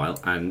for a while,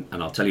 and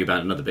I'll tell you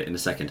about another bit in a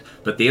second.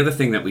 But the other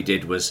thing that we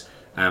did was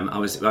I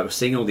was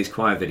seeing all these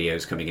choir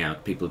videos coming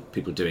out, people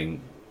doing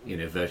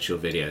virtual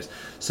videos.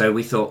 So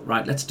we thought,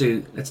 right, let's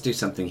do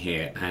something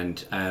here,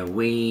 and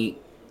we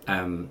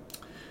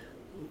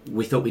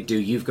thought we'd do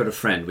You've Got a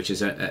Friend, which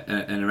is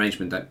an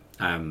arrangement that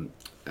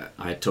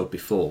I had taught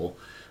before,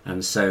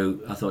 and so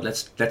I thought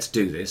let's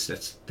do this.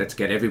 Let's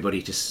get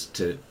everybody to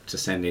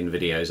send in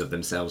videos of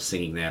themselves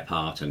singing their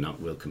part, and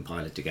we'll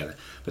compile it together.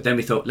 But then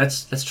we thought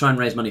let's try and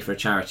raise money for a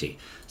charity.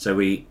 So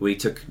we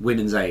took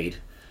Women's Aid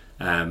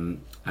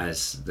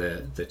as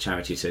the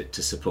charity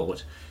to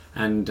support,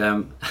 and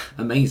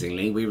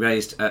amazingly we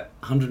raised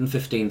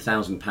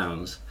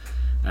 £115,000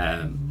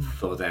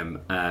 for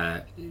them.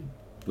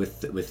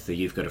 With the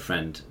You've Got a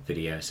Friend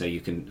video, so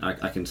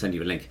I can send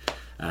you a link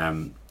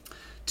to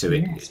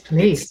it. Yes,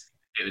 please.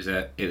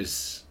 It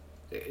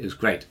was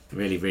great,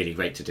 really, really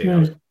great to do. I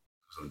was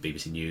on the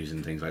BBC News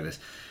and things like this,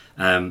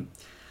 and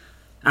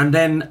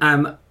then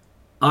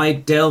I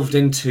delved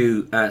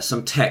into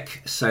some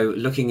tech. So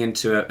looking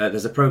into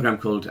there's a program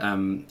called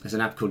there's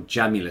an app called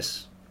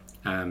Jamulus,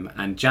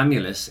 and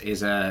Jamulus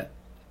is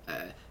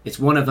it's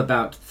one of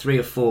about 3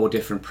 or 4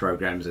 different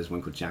programs. There's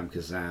one called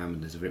Jamkazam,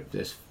 and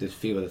there's a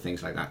few other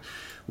things like that,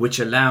 which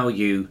allow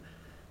you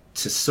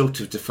to sort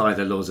of defy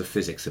the laws of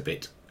physics a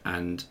bit,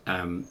 and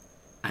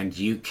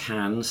you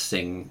can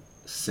sing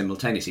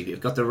simultaneously. If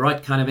you've got the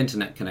right kind of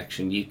internet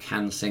connection, you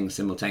can sing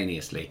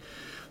simultaneously,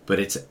 but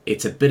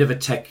it's a bit of a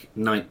tech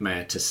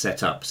nightmare to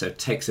set up, so it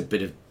takes a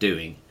bit of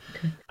doing.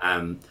 Okay.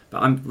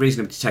 But I'm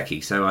reasonably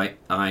techie, so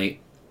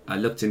I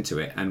looked into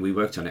it and we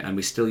worked on it, and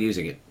we're still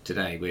using it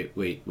today.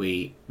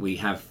 We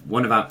have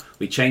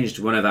we changed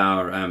one of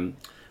our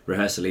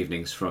rehearsal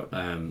evenings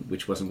from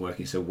which wasn't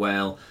working so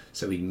well,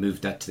 so we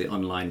moved that to the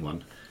online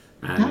one,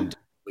 and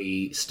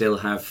we still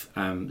have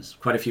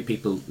quite a few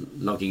people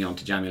logging on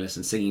to Jamulus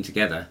and singing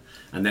together,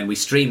 and then we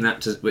stream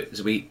that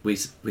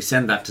we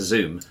send that to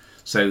Zoom,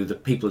 so the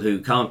people who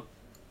can't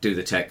do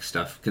the tech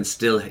stuff can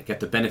still get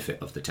the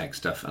benefit of the tech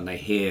stuff, and they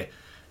hear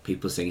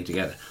people singing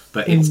together.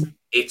 But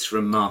it's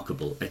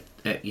remarkable.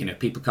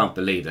 People can't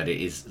believe that it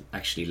is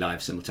actually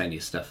live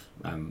simultaneous stuff.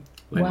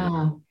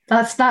 Wow,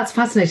 that's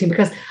fascinating,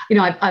 because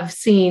I've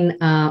seen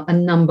a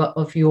number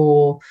of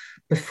your,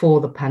 before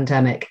the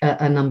pandemic,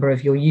 a number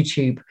of your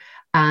YouTube,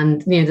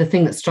 and the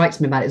thing that strikes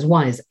me about it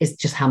is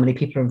just how many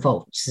people are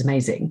involved, which is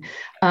amazing,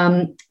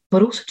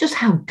 but also just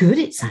how good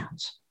it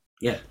sounds.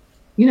 Yeah,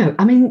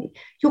 I mean,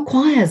 your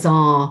choirs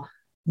are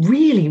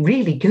really,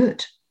 really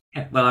good.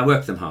 Yeah, well, I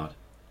work them hard.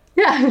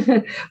 Yeah,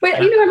 well,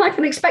 and I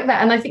can expect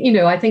that. And I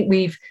think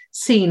we've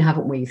seen,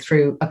 haven't we,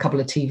 through a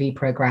couple of TV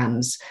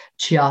programs,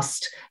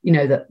 just,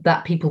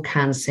 that people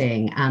can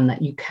sing, and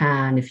that you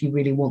can, if you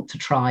really want to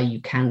try,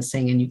 you can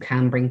sing and you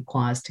can bring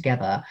choirs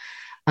together.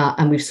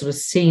 And we've sort of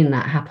seen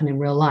that happen in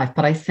real life.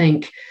 But I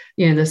think,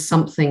 there's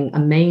something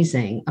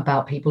amazing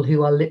about people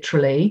who are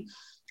literally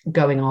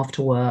going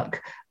after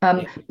work.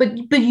 But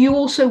you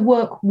also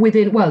work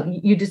within, well,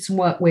 you did some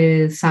work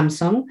with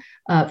Samsung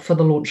for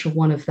the launch of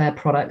one of their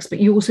products, but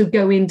you also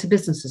go into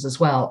businesses as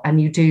well,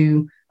 and you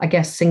do, I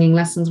guess, singing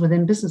lessons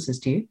within businesses,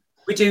 do you?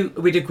 We do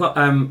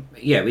corporate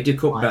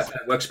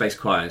workspace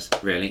choirs,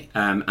 really,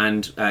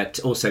 and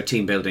also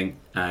team building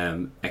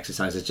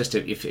exercises. Just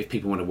if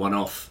people want a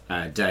one-off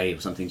day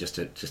or something, just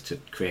to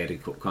create a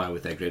choir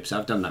with their group. So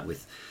I've done that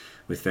with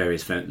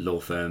various law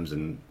firms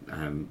and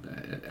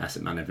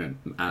asset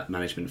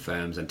management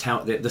firms, and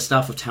the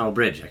staff of Tower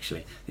Bridge.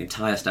 Actually, the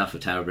entire staff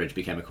of Tower Bridge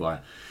became a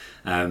choir,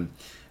 my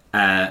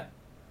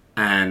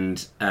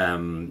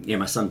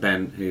son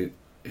Ben,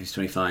 who's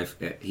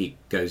 25, he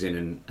goes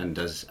in and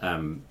does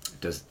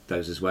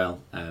those as well.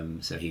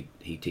 So he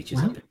teaches.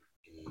 Wow.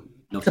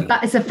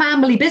 It's a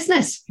family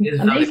business.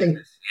 Amazing.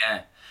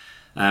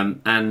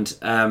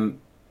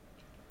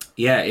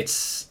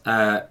 It's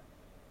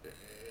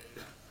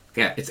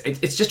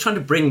just trying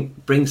to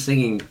bring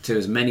singing to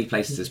as many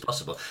places as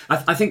possible.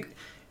 I think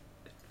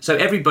so.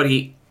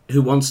 Everybody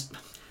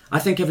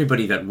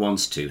that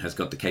wants to has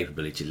got the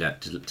capability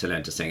to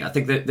learn to sing. I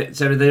think that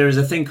so there is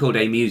a thing called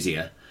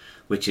amusia,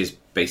 which is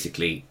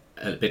basically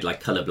a bit like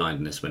colour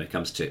blindness when it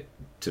comes to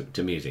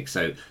music.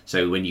 So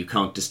when you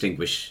can't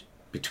distinguish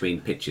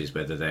between pitches,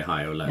 whether they're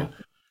high or low.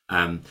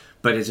 Yeah.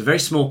 But it's a very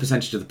small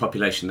percentage of the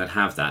population that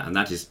have that, and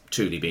that is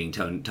truly being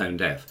tone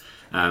deaf.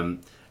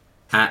 And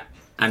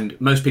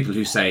most people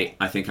who say,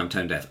 I think I'm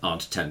tone deaf,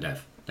 aren't tone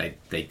deaf.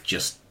 they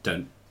just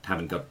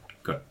haven't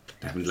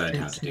learned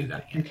how to do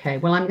that yet. Okay,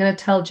 well, I'm going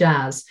to tell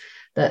Jazz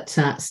that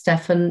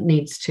Stefan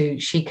needs to.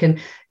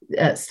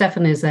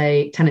 Stefan is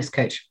a tennis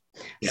coach.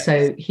 Yes.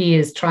 So he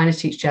is trying to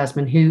teach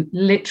Jasmine, who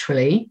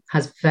literally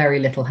has very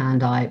little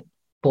hand-eye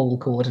ball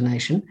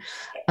coordination.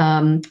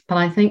 But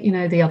I think,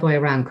 the other way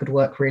around could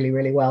work really,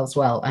 really well as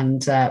well.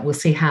 And we'll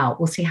see how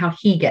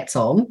he gets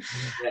on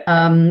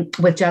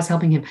with Jazz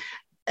helping him.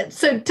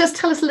 So just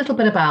tell us a little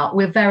bit about,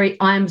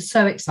 I am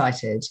so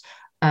excited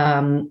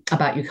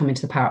about you coming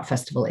to the Power Up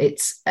Festival.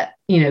 It's,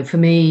 for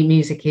me,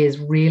 music is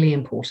really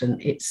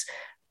important.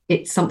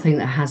 It's something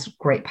that has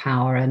great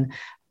power. And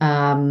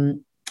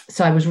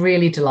so I was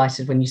really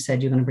delighted when you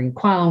said you're going to bring a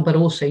choir along, but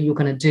also you're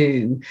going to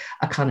do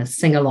a kind of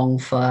sing-along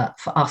for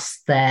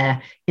us there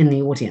in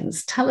the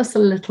audience. Tell us a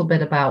little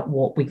bit about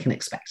what we can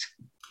expect.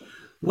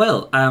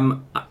 Well,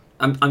 I'm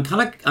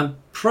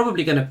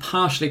probably going to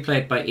partially play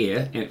it by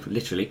ear,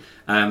 literally,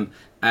 in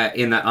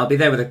that I'll be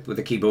there with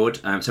a keyboard.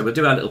 So we'll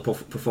do our little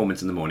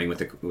performance in the morning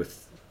with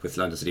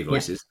London City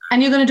Voices. Yeah.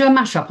 And you're going to do a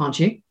mashup, aren't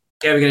you?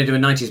 Yeah, we're going to do a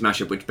 90s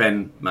mashup, which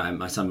Ben,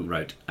 my son,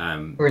 wrote.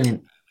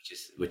 Brilliant.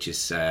 Which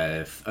is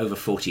over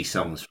 40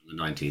 songs from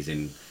the 90s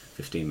in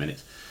 15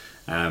 minutes.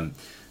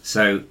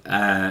 So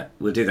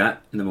we'll do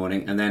that in the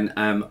morning, and then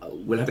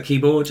we'll have a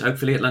keyboard,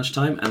 hopefully at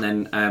lunchtime, and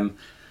then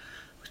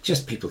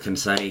just people can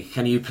say,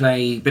 "Can you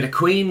play a bit of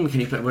Queen?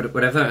 Can you play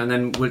whatever?" And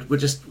then we'll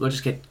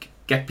just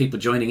get people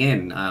joining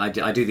in. I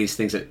do these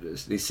things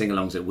these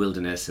sing-alongs at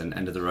Wilderness and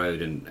End of the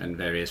Road and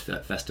various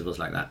festivals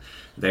like that.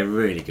 They're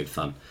really good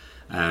fun.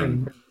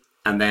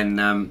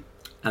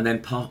 And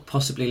then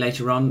possibly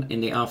later on in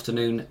the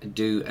afternoon,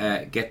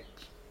 get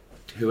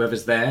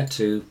whoever's there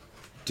to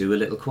do a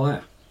little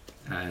choir,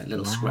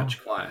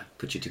 scratch choir,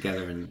 put you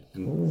together and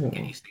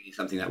get you singing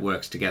something that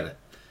works together.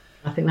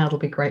 I think that'll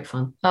be great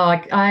fun. Oh,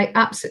 I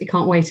absolutely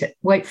can't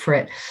wait for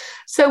it.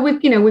 So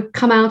we've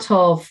come out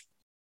of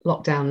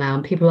lockdown now,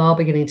 and people are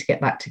beginning to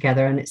get back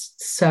together, and it's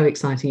so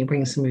exciting. You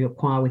bring some of your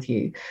choir with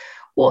you.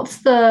 What's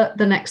the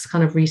next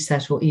kind of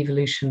reset or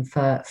evolution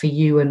for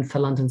you and for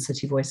London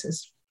City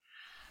Voices?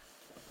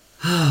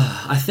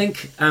 I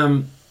think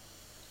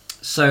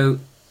so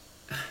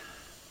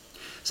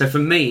for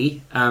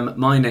me,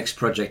 my next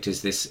project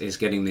is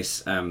getting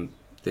this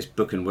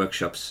book and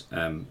workshops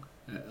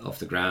off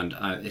the ground.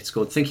 It's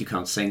called Think You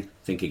Can't Sing,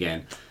 Think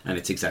Again, and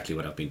it's exactly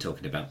what I've been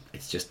talking about.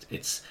 It's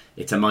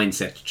a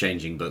mindset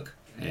changing book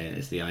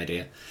is the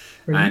idea.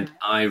 Brilliant. And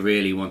I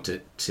really want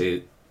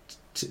to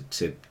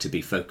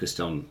be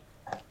focused on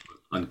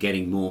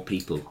getting more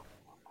people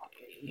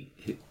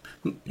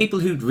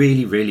who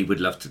really, really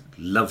would love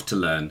to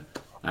learn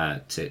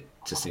to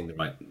sing the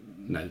right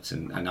notes,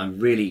 and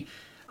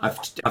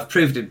I've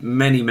proved it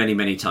many, many,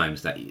 many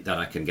times that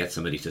I can get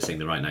somebody to sing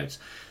the right notes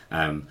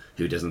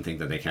who doesn't think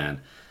that they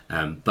can.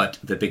 But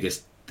the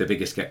biggest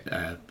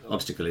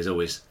obstacle is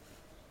always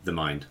the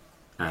mind,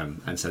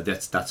 and so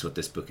that's what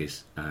this book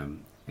is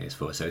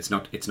for. So it's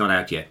not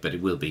out yet, but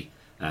it will be.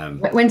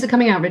 When's it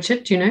coming out,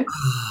 Richard? Do you know?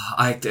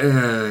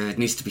 It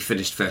needs to be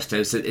finished first.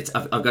 So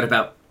I've got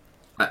about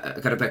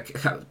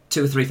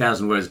 2,000 or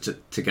 3,000 words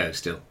to go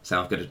still.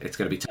 So it's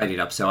got to be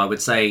tidied up. So I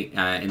would say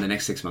in the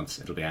next 6 months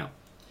it'll be out.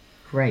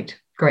 Great.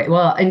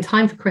 Well, in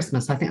time for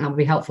Christmas, I think that would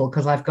be helpful,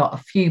 because I've got a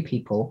few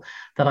people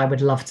that I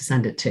would love to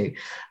send it to.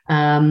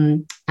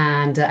 And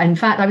in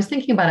fact, I was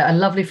thinking about it. A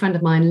lovely friend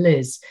of mine,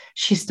 Liz,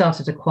 she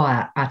started a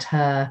choir at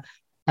her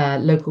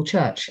local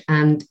church,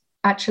 and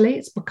actually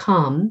it's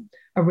become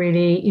a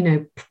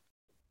really,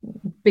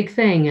 big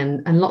thing,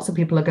 and lots of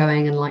people are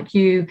going, and like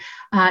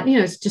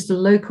it's just a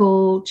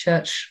local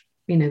church,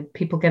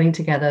 people getting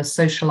together,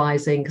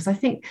 socializing, because I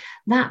think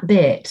that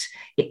bit,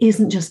 it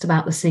isn't just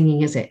about the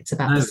singing, is it? It's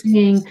about the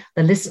singing,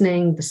 the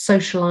listening, the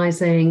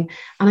socializing.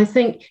 And I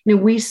think,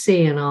 we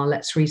see in our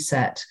Let's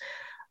Reset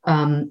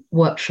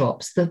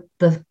workshops,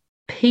 the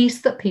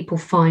piece that people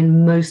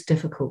find most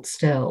difficult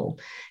still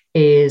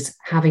is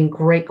having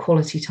great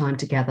quality time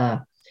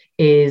together,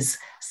 is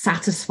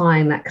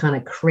satisfying that kind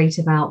of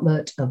creative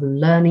outlet of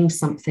learning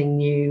something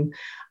new.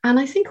 And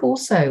I think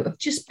also of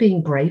just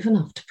being brave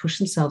enough to push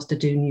themselves to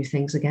do new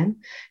things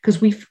again,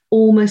 because we've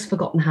almost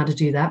forgotten how to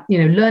do that.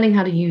 Learning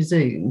how to use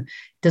Zoom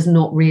does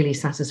not really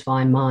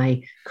satisfy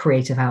my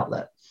creative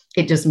outlet.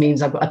 It just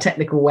means I've got a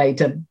technical way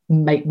to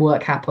make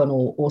work happen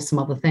or some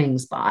other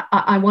things. But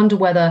I wonder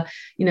whether,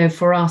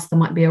 for us, there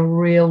might be a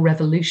real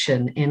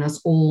revolution in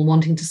us all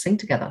wanting to sing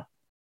together.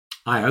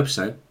 I hope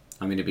so.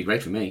 I mean, it'd be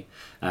great for me,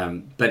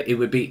 but it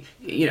would be,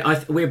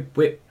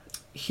 we're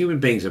human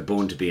beings are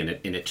born to be in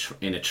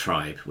a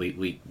tribe.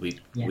 We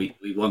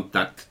want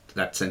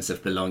that sense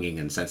of belonging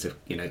and sense of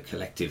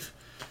collective,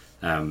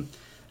 and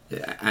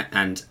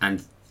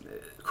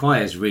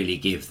choirs really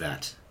give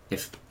that.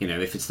 If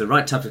it's the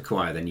right type of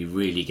choir, then you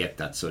really get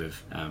that sort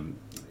of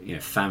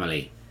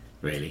family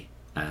really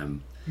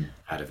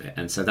out of it.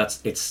 And so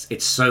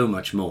it's so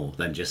much more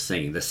than just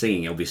singing. The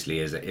singing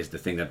obviously is the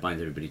thing that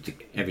binds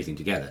everything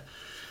together.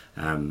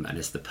 And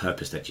it's the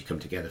purpose that you come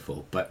together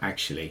for. But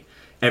actually,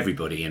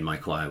 everybody in my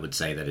choir would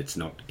say that it's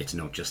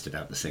not just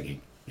about the singing.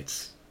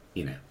 It's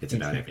it's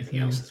about everything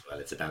else as well.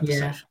 It's about the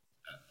social.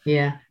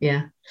 Yeah.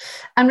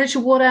 And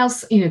Richard, what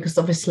else, because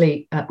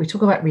obviously we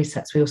talk about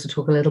resets, we also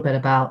talk a little bit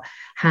about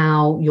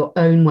how your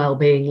own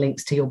well-being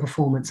links to your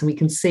performance. And we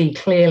can see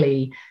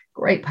clearly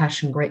great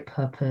passion, great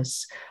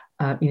purpose,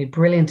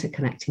 brilliant at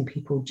connecting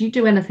people. Do you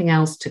do anything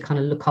else to kind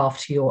of look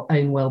after your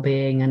own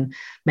well-being and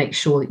make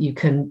sure that you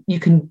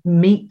can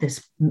meet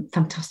this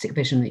fantastic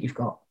vision that you've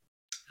got?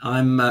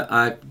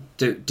 I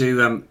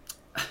do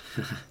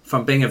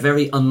from being a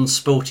very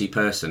unsporty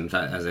person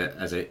as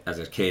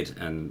a kid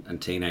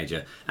and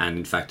teenager, and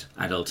in fact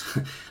adult,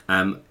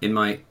 certainly in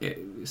my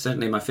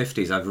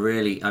 50s,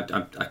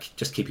 I'm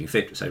just keeping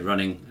fit, so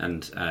running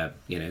and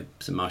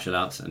some martial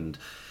arts and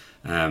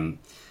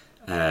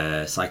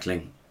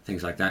cycling,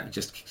 things like that.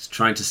 Just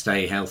trying to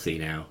stay healthy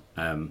now.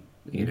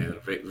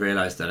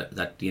 Realize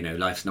that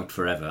life's not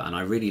forever, and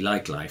I really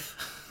like life.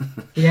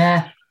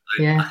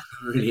 I'm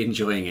really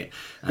enjoying it.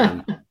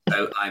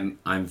 So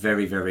I'm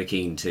very, very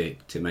keen to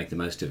make the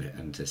most of it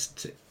and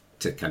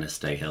to kind of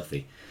stay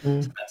healthy.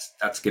 So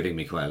that's giving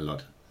me quite a lot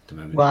at the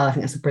moment. Well, I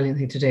think that's a brilliant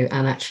thing to do.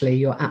 And actually,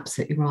 you're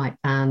absolutely right.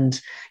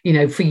 And,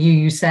 for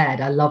you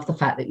said, I love the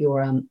fact that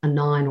you're a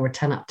 9 or a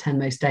 10 out of 10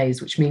 most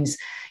days, which means,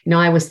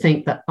 I always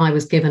think that I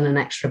was given an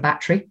extra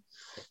battery.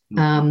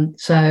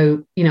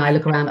 So, I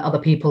look around at other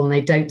people and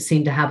they don't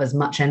seem to have as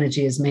much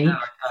energy as me. No,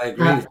 I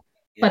agree.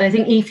 But I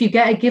think if you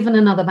get given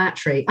another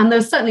battery, and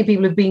there's certainly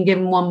people who've been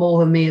given one more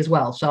than me as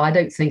well. So I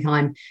don't think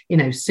I'm,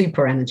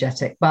 super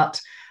energetic, but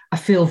I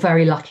feel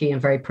very lucky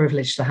and very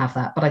privileged to have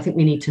that. But I think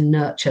we need to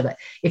nurture that.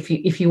 If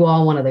you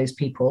are one of those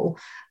people,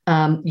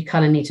 you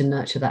kind of need to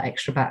nurture that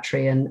extra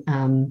battery.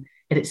 And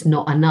it's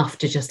not enough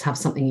to just have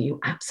something that you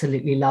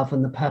absolutely love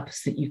and the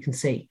purpose that you can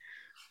see.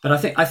 But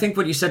I think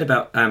what you said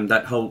about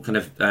that whole kind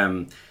of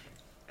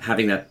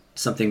having that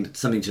something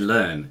to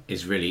learn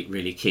is really,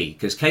 really key,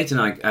 because Kate and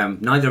I,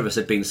 neither of us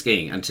had been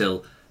skiing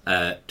until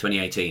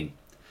 2018.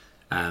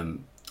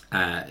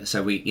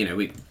 So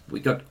we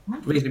got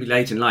reasonably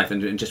late in life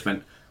and just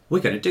went, we're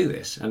going to do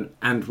this,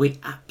 and we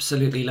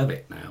absolutely love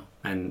it now.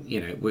 And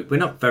we're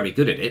not very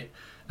good at it,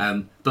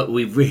 but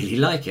we really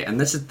like it. And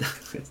this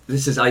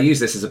is I use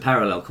this as a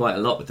parallel quite a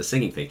lot with the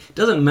singing thing. It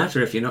doesn't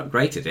matter if you're not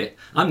great at it.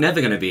 I'm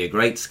never going to be a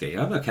great skier.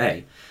 I'm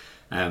okay,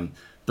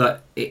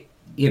 but it.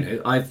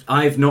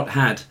 I've not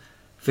had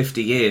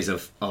 50 years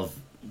of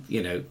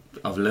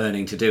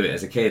learning to do it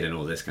as a kid and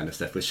all this kind of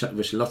stuff,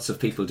 which lots of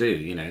people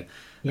do,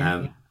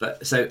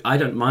 But so I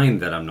don't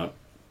mind that I'm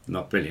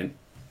not brilliant.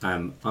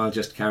 I'll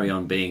just carry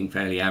on being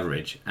fairly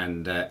average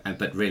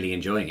but really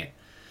enjoying it.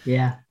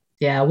 Yeah.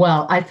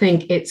 Well, I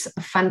think it's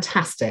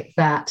fantastic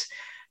that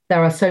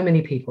there are so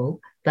many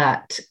people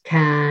that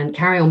can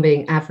carry on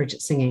being average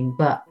at singing,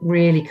 but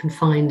really can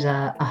find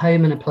a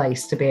home and a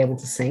place to be able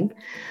to sing.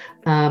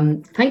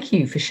 Thank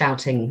you for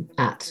shouting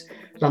at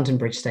London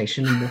Bridge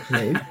Station in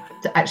Waterloo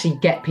to actually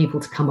get people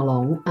to come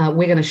along.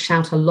 We're going to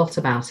shout a lot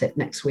about it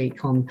next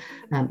week on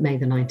May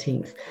the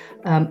 19th.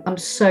 I'm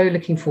so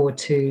looking forward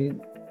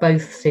to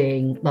both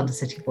seeing London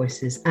City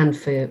Voices and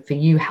for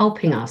you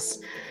helping us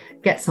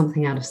get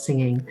something out of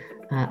singing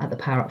at the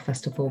Power Up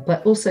Festival.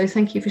 But also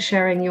thank you for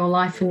sharing your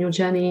life and your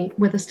journey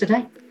with us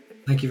today.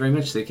 Thank you very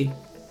much, Suki.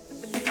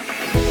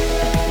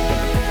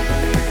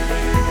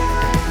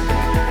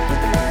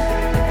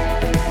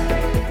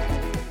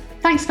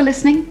 Thanks for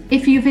listening.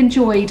 If you've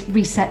enjoyed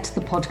Reset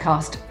the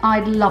podcast,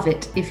 I'd love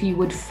it if you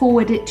would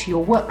forward it to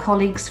your work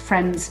colleagues,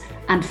 friends,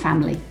 and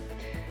family.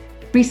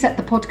 Reset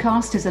the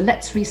podcast is a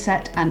Let's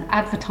Reset and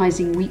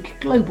Advertising Week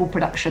global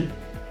production.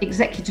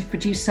 Executive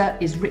producer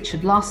is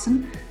Richard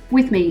Larson,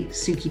 with me,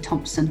 Suki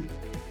Thompson.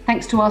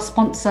 Thanks to our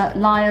sponsor,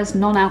 Lyre's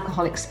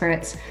Non-Alcoholic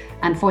Spirits,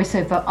 and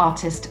voiceover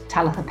artist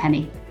Talitha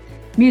Penny.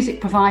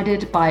 Music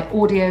provided by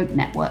Audio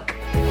Network.